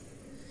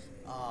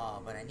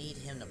 Oh, but I need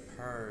him to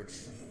purge.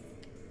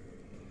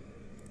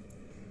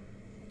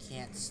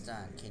 Can't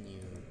stun. Can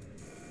you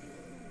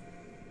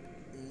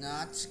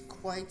not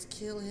quite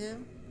kill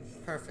him?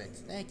 Perfect.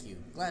 Thank you.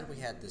 Glad we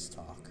had this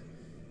talk.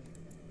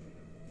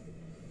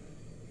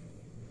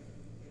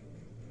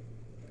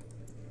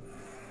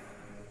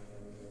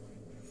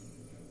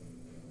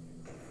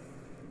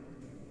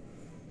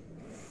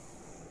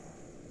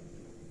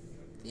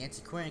 The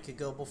antiquarian could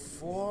go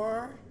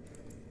before.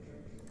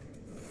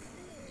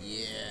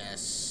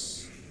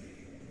 Yes.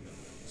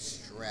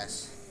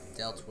 Stress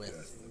dealt with.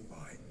 Death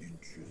by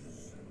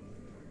inches.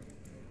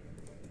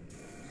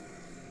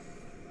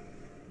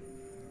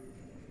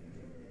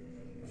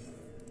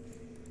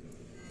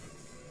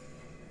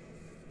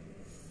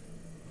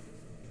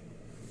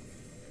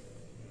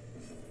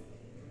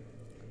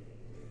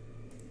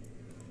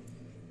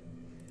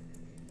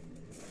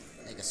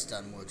 I think a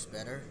stun works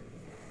better.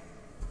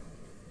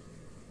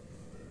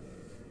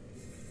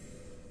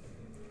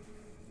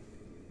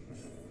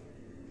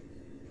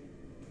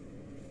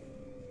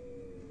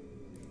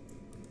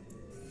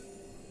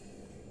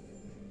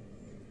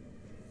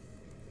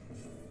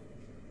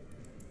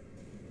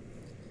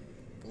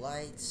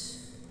 Blight.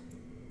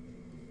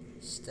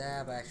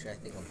 Stab. Actually, I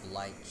think a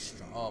blight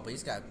strong. Oh, but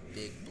he's got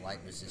big blight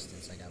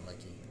resistance. I got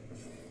lucky.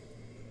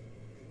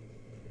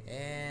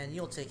 And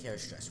you'll take care of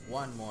stress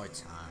one more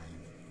time.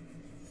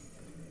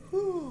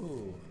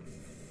 Whew.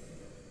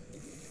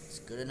 It's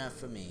good enough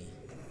for me.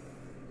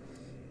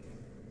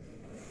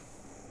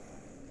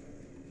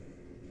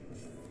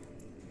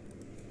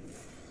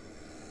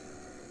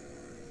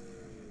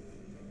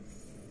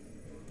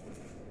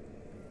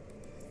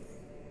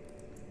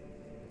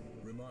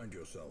 Remind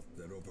yourself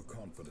that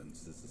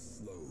overconfidence is a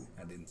slow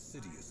and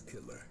insidious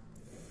killer.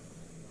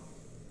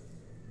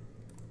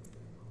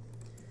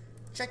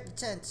 Check the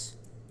tent.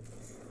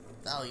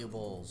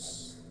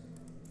 Valuables.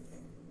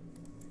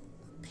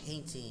 A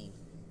painting.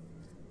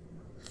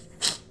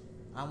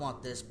 I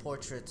want this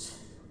portrait.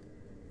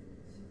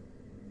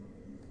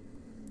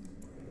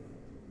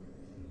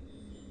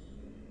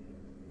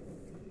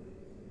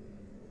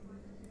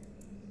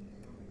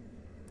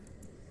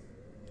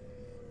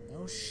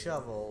 No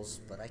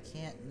shovels, but I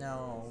can't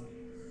know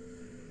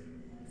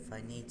if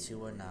I need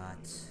to or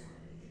not.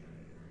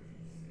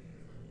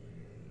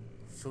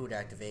 Food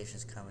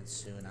activation's coming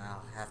soon.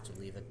 I'll have to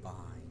leave it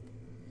behind.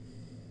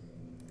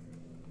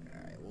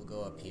 Alright, we'll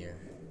go up here.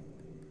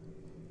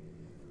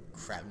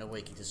 Crap, no way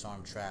you can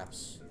disarm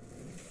traps.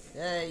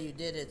 Hey, you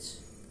did it!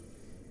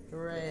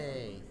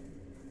 Hooray!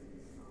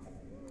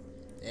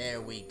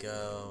 There we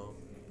go.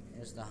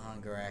 There's the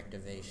hunger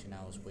activation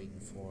I was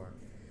waiting for.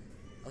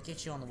 I'll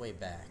get you on the way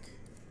back.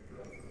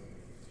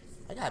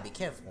 I gotta be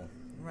careful.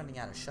 I'm running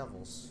out of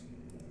shovels.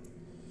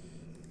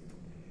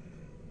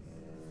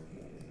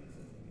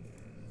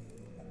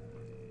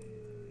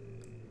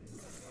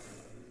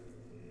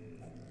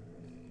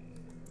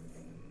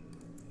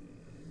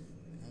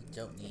 I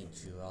don't need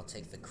you. I'll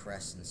take the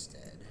crest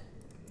instead.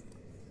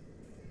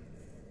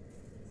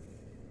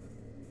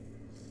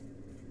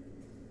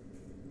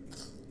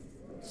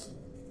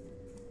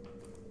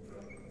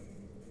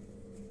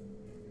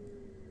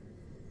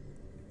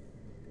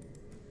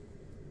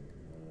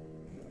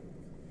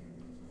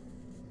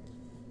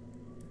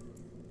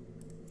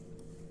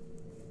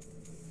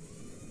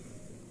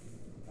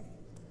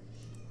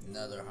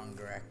 Another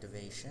hunger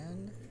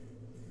activation.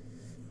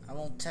 I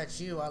won't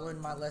touch you. I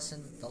learned my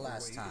lesson the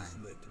last time.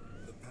 The way is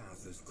lit. The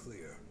path is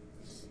clear.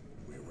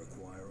 We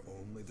require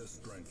only the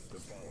strength to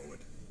follow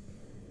it.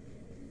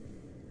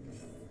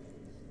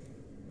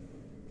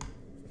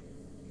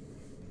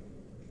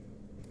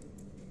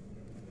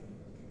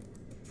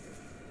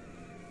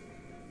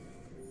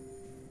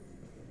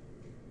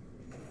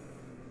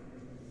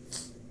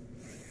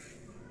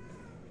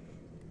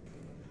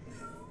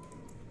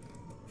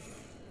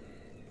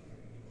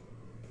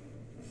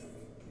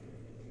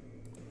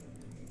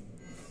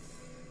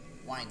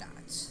 Why not?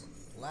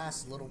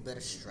 Last little bit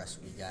of stress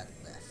we got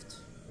left.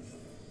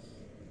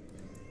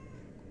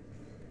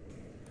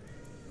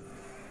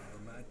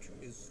 The match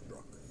is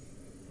struck.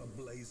 A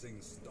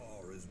blazing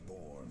star is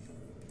born.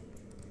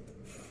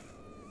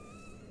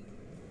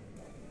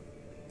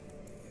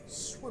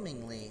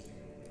 Swimmingly.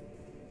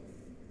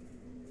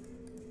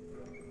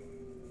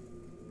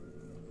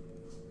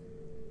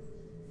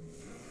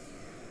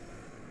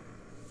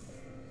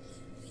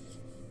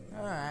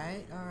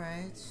 Alright,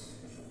 alright.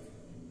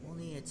 We'll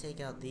need to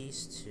take out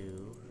these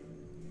two.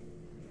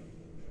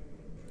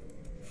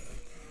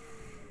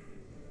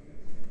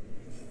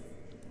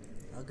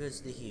 How good's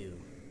the hue?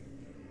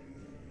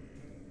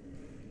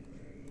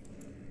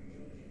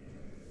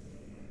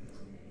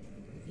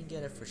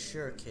 get it for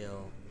sure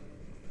kill.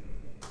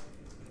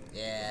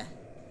 Yeah.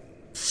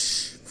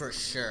 Psh, for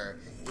sure.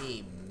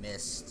 He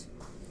missed.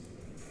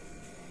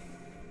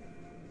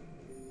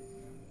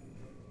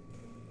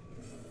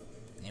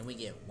 And we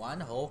get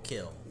one whole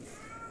kill.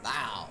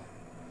 Wow.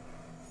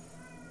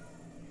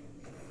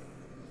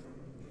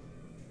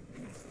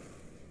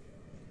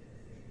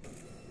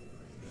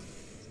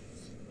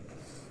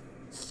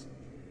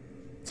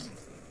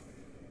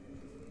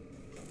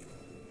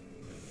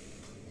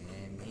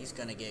 And he's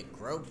gonna get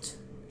groped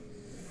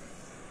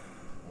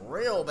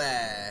real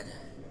bad.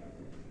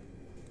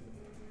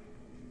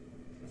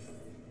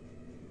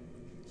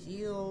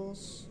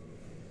 Heals.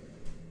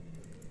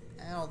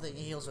 I don't think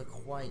heals are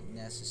quite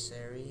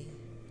necessary.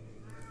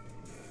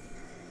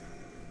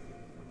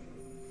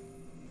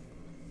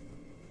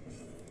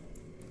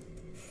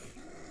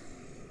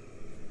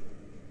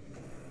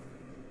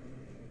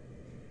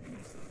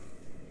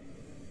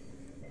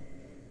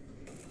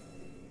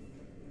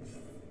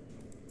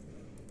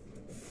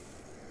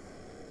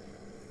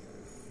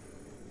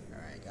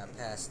 Alright, got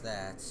past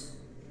that.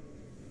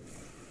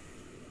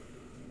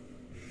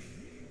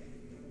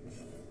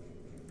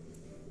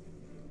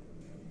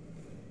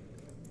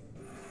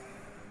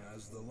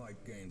 As the light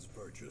gains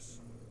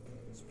purchase,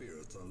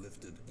 spirits are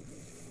lifted,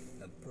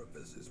 and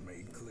purpose is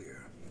made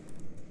clear.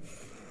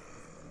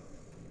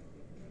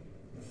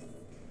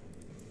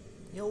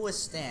 You'll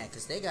withstand,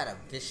 because they got a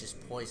vicious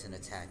poison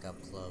attack up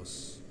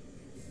close.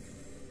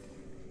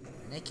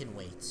 And they can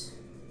wait.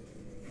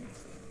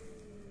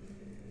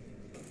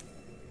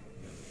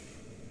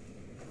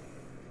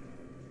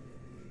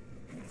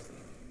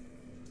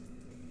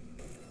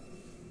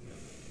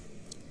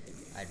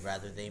 I'd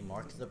rather they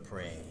mark the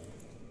prey.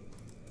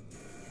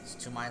 It's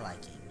to my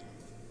liking.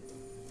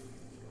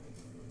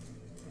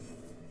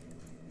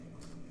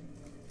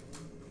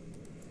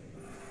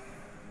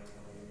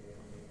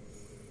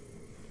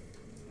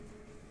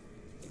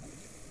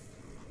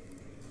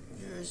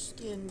 Your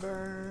skin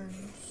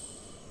burns.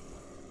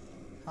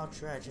 How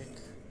tragic.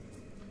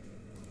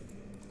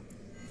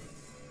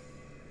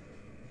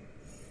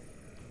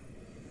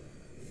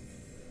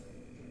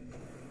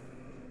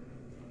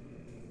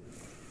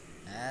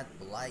 That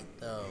blight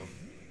though.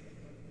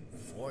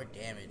 4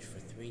 damage for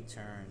 3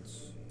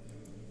 turns.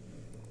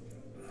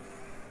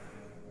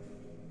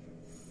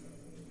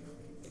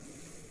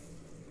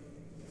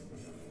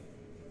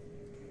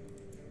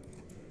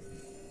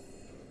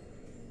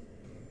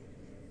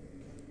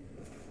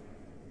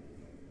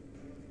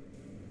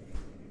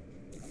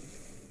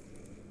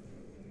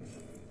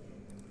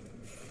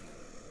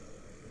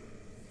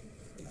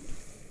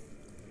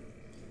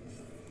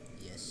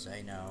 Yes,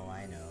 I know,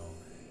 I know.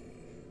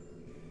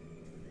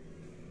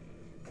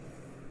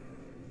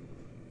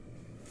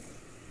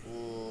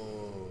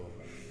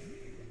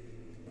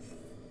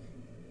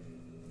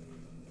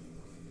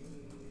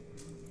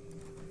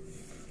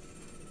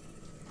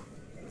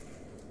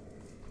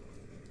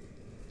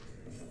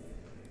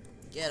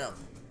 Get him.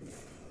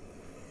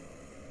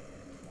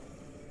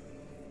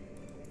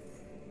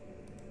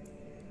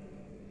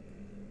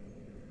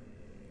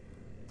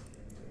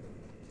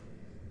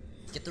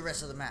 Get the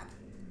rest of the map.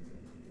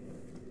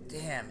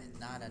 Damn it,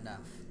 not enough.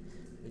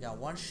 We got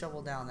 1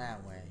 shovel down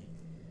that way.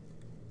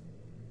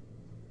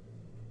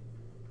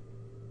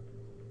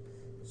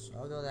 So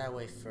I'll go that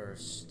way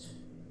first.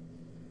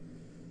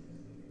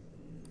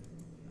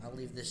 I'll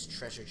leave this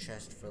treasure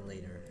chest for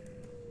later.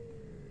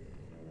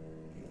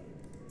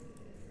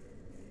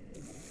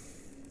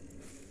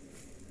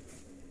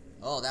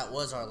 Oh, that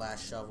was our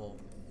last shovel.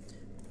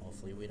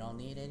 Hopefully we don't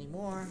need any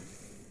more.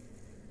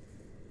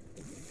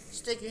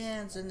 Stick your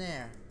hands in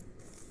there.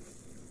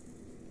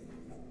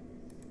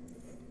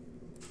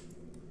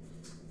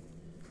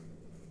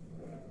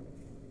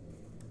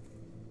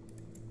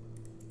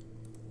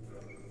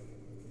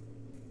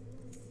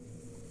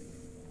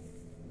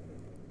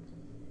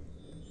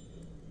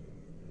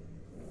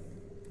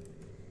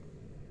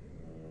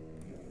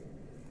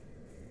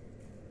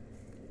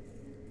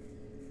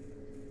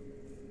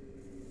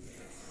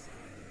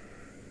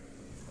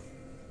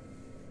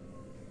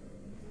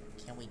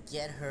 Can we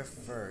get her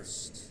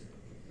first?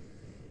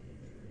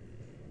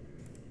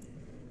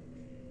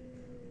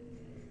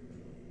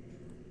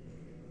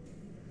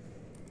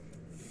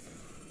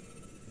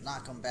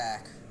 Knock him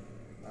back.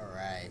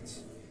 Alright.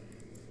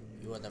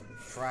 You are the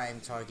prime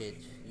target.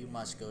 You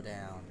must go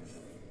down.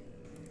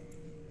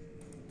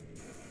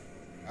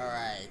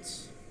 Alright.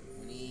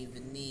 We don't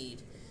even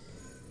need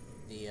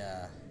the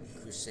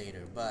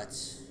Crusader, but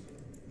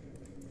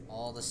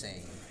all the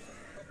same.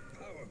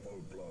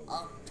 Powerful blow.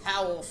 A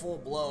powerful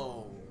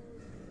blow.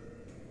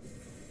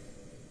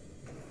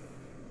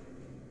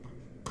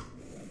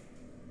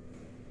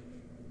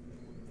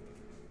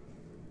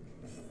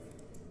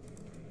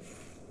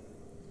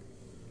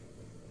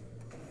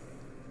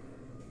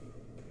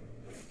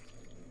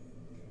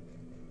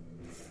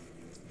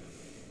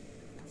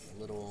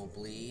 Little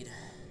bleed.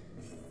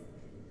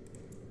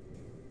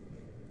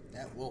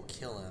 That will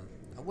kill him.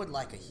 I would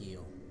like a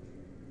heal.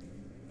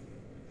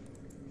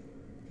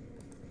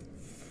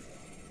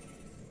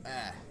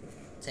 Ah.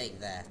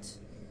 Take that.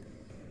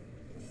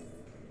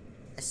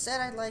 I said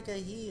I'd like a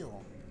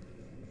heal.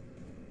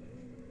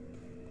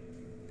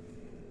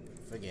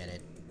 Forget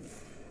it.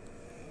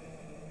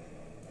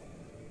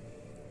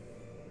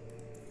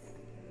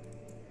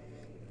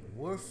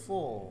 We're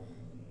full.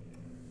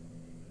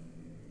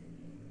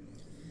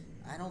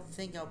 I don't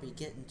think I'll be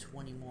getting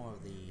 20 more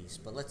of these,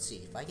 but let's see.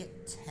 If I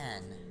get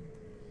 10...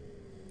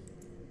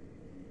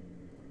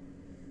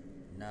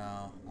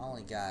 No, I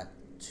only got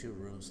 2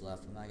 rooms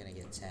left. I'm not gonna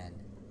get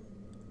 10.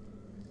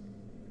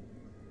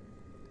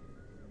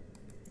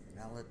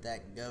 I'll let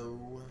that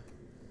go.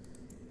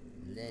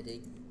 Let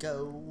it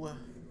go.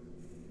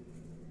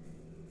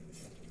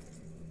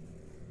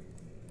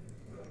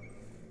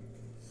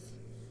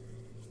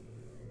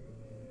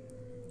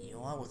 You know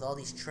what? With all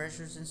these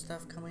treasures and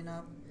stuff coming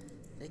up,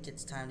 I think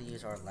it's time to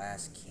use our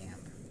last camp.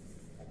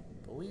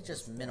 But we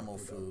just minimal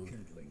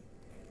food.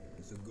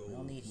 We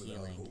don't need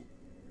healing.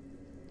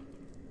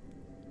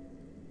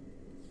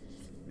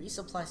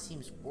 Resupply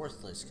seems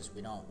worthless because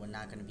we're not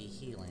going to be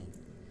healing.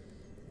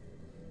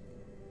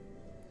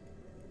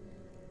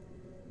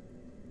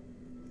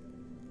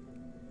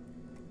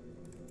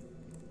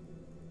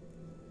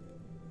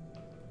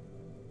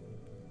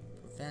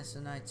 Prevents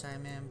the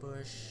nighttime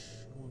ambush.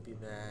 Won't be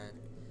bad.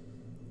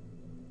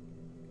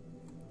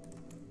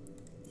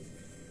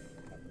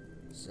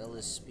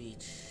 Zealous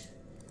speech.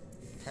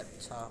 Pep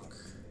talk.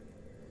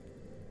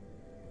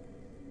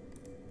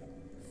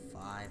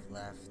 5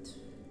 left.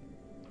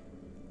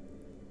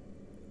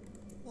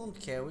 Won't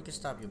care, we can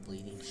stop your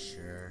bleeding,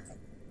 sure.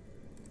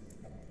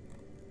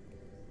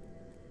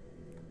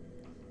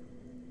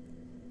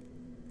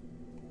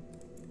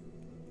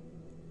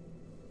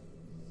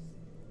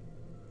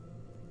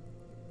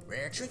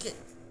 Rare trinket!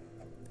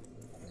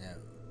 No.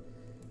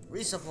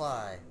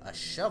 Resupply! A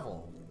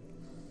shovel!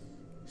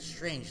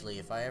 Strangely,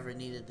 if I ever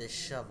needed this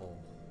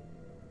shovel.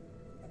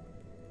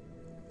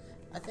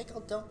 I think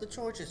I'll dump the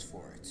torches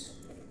for it.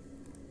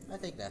 I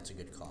think that's a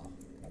good call.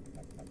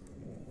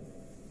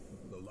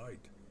 The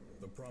light.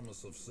 The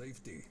promise of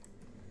safety.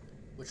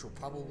 Which will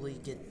probably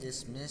get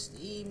dismissed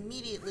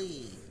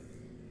immediately.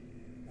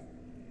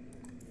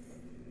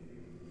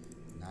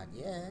 Not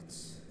yet.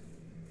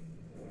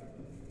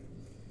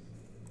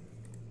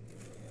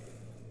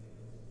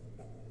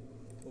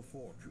 A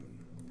fortune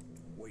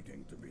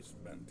waiting to be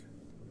spent.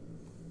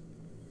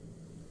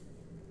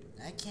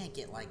 I can't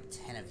get like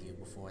 10 of you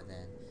before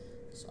then,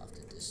 so I'll have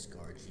to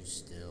discard you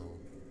still.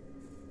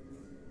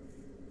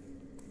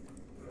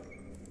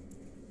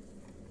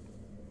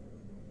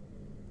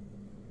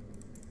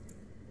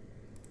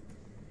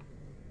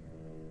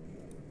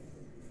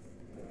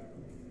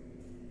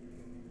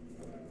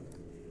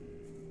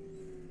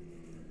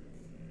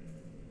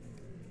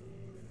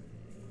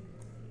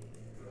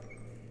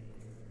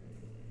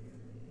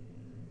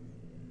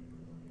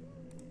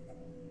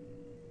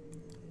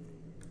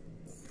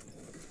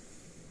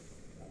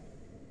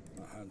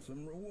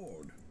 Handsome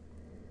reward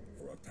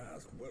for a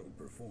task well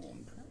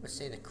performed. I would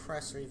say the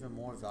crests are even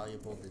more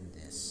valuable than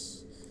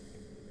this.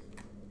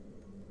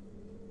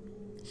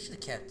 Should have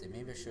kept it.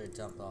 Maybe I should have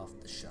dumped off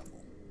the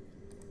shovel.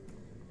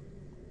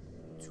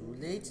 Too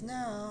late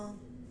now.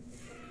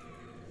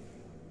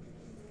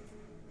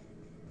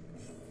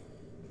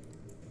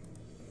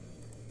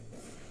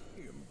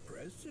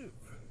 Impressive.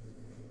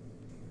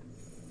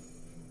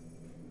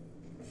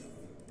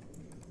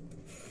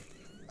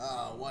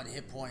 Oh, 1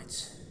 hit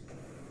point.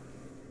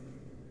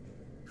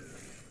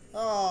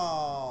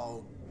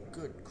 Oh,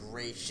 good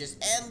gracious.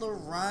 And the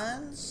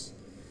runs?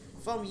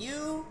 From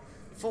you?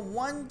 From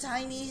 1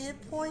 tiny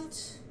hit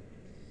point?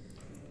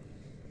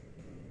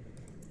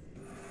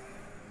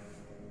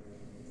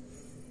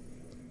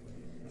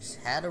 Just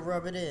had to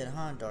rub it in,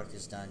 huh,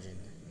 Darkest Dungeon?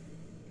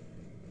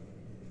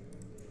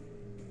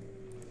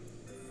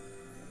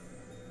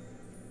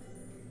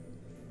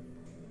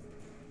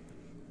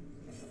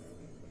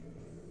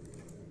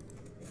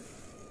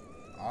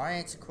 Our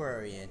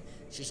antiquarian.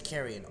 She's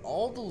carrying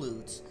all the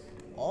loot,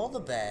 all the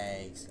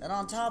bags, and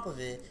on top of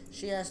it,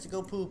 she has to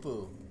go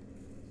poo-poo.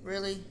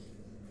 Really?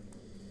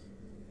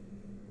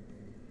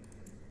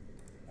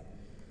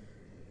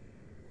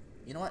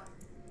 You know what?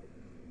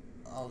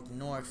 I'll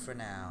ignore it for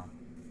now.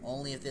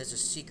 Only if there's a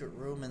secret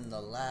room in the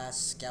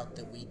last scout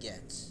that we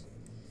get.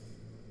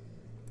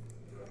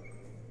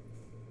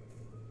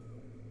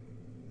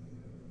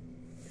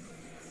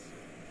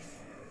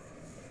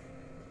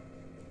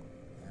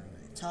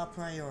 Alright, top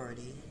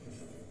priority.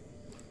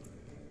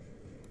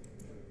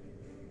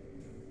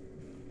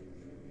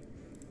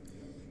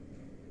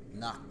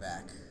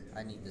 Knockback.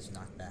 I need this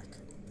knockback.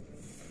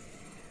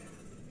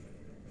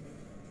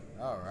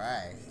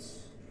 Alright.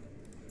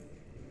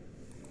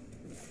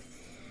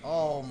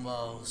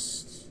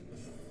 Almost.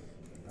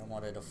 I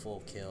wanted a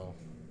full kill.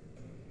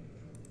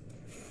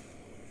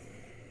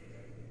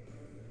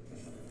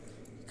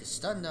 You could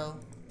stun though.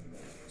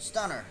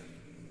 Stunner.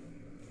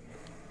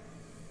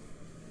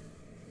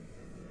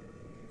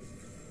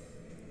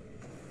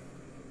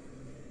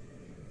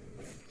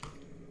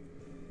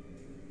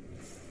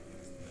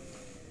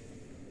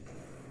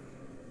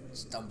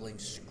 Stumbling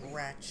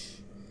scratch.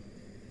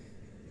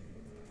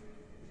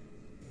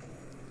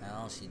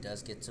 Oh, she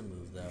does get to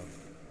move though.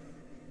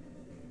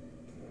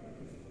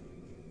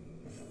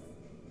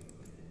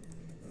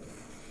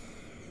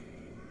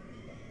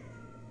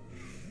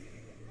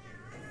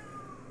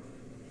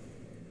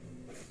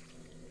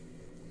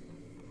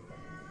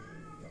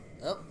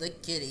 Oh, the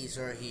kitties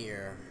are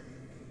here.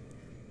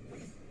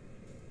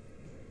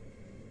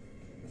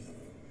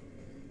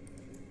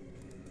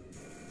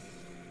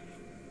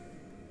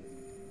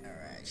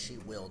 Alright, she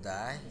will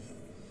die.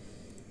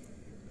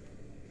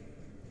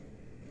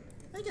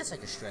 I guess I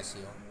could stress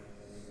heal.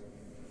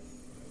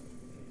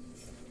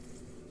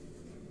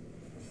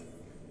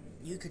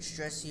 You could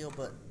stress heal,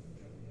 but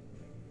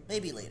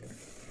maybe later.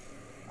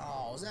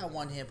 Oh, is that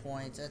 1 hit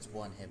point? That's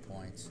 1 hit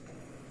point.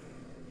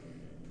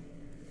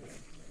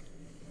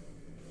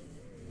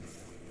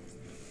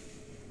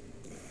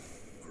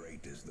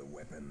 Great is the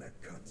weapon that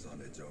cuts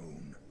on its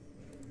own.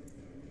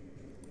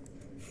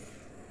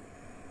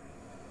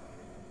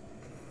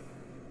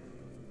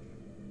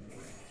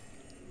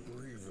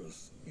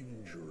 Grievous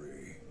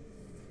injury,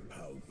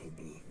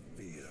 palpable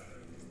fear.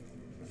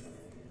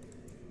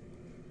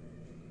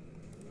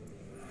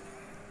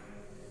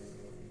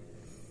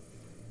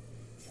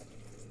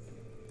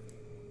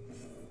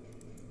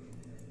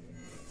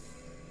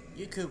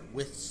 You could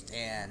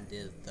withstand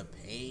the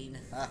pain.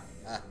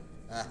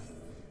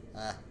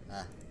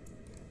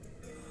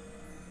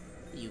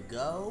 You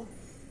go.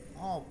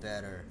 All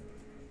better.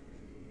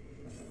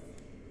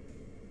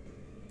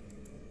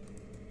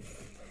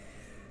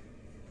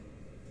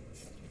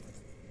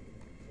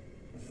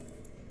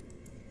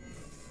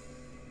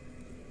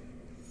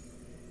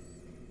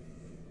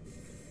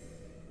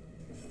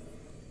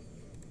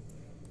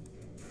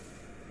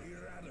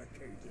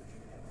 Eradicated.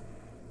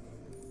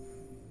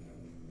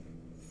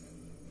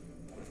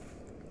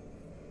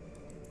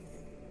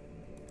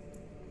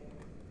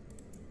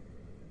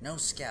 No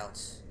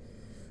scouts.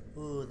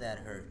 Ooh, that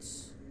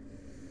hurts.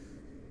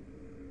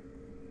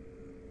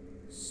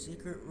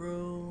 Secret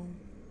room.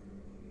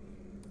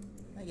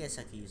 I guess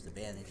I could use the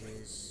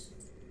bandages.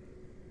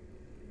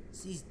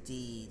 It's these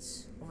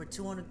deeds. Over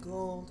 200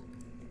 gold.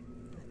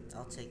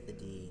 I'll take the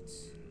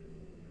deeds.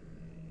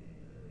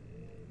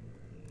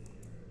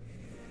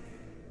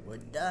 We're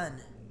done.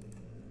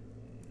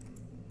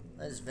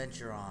 Let's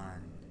venture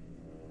on.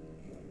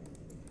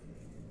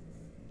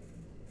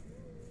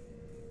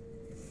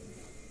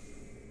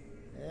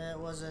 It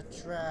was a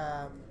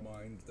trap.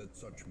 Mind that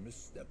such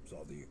missteps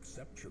are the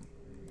exception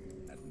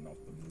and not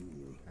the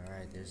rule.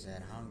 Alright, there's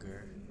that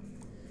hunger.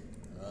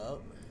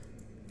 Oh.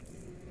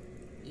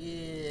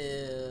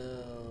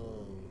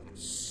 Ew.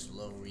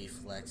 Slow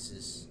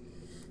reflexes.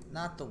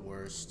 Not the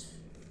worst.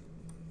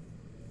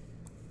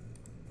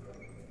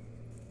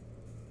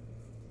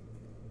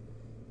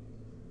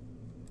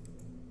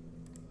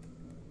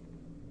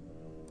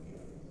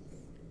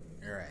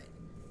 Alright.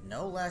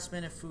 No last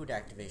minute food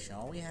activation.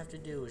 All we have to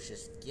do is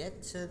just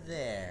get to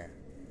there.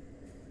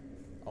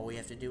 All we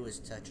have to do is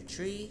touch a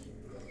tree,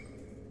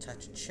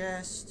 touch a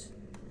chest,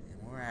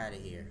 and we're out of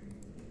here.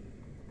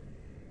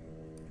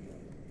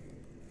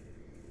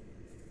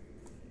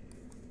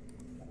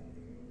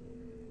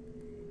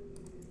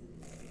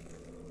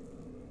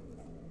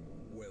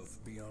 Wealth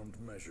beyond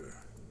measure.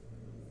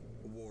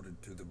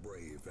 Awarded to the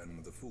brave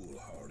and the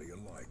foolhardy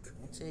alike.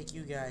 We'll take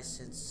you guys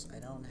since I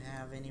don't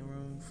have any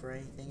room for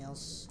anything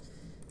else.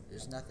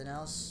 There's nothing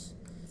else.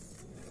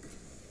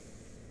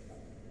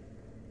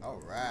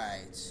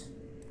 Alright.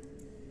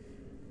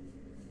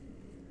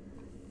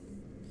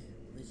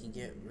 We can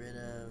get rid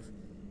of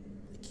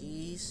the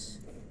keys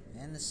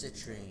and the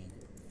citrine.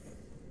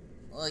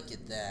 Look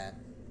at that.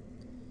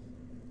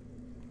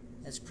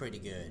 That's pretty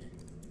good.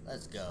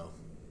 Let's go.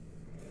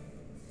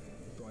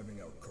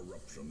 Driving out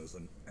corruption is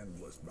an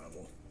endless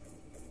battle,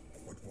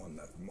 but one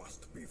that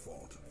must be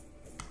fought.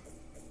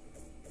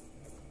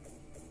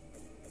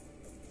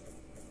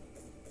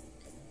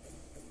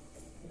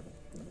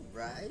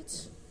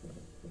 Right?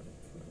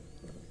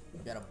 We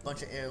got a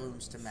bunch of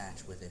heirlooms to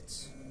match with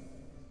it.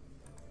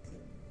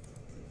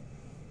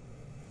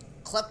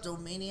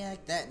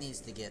 Kleptomaniac, that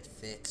needs to get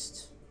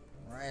fixed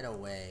right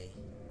away.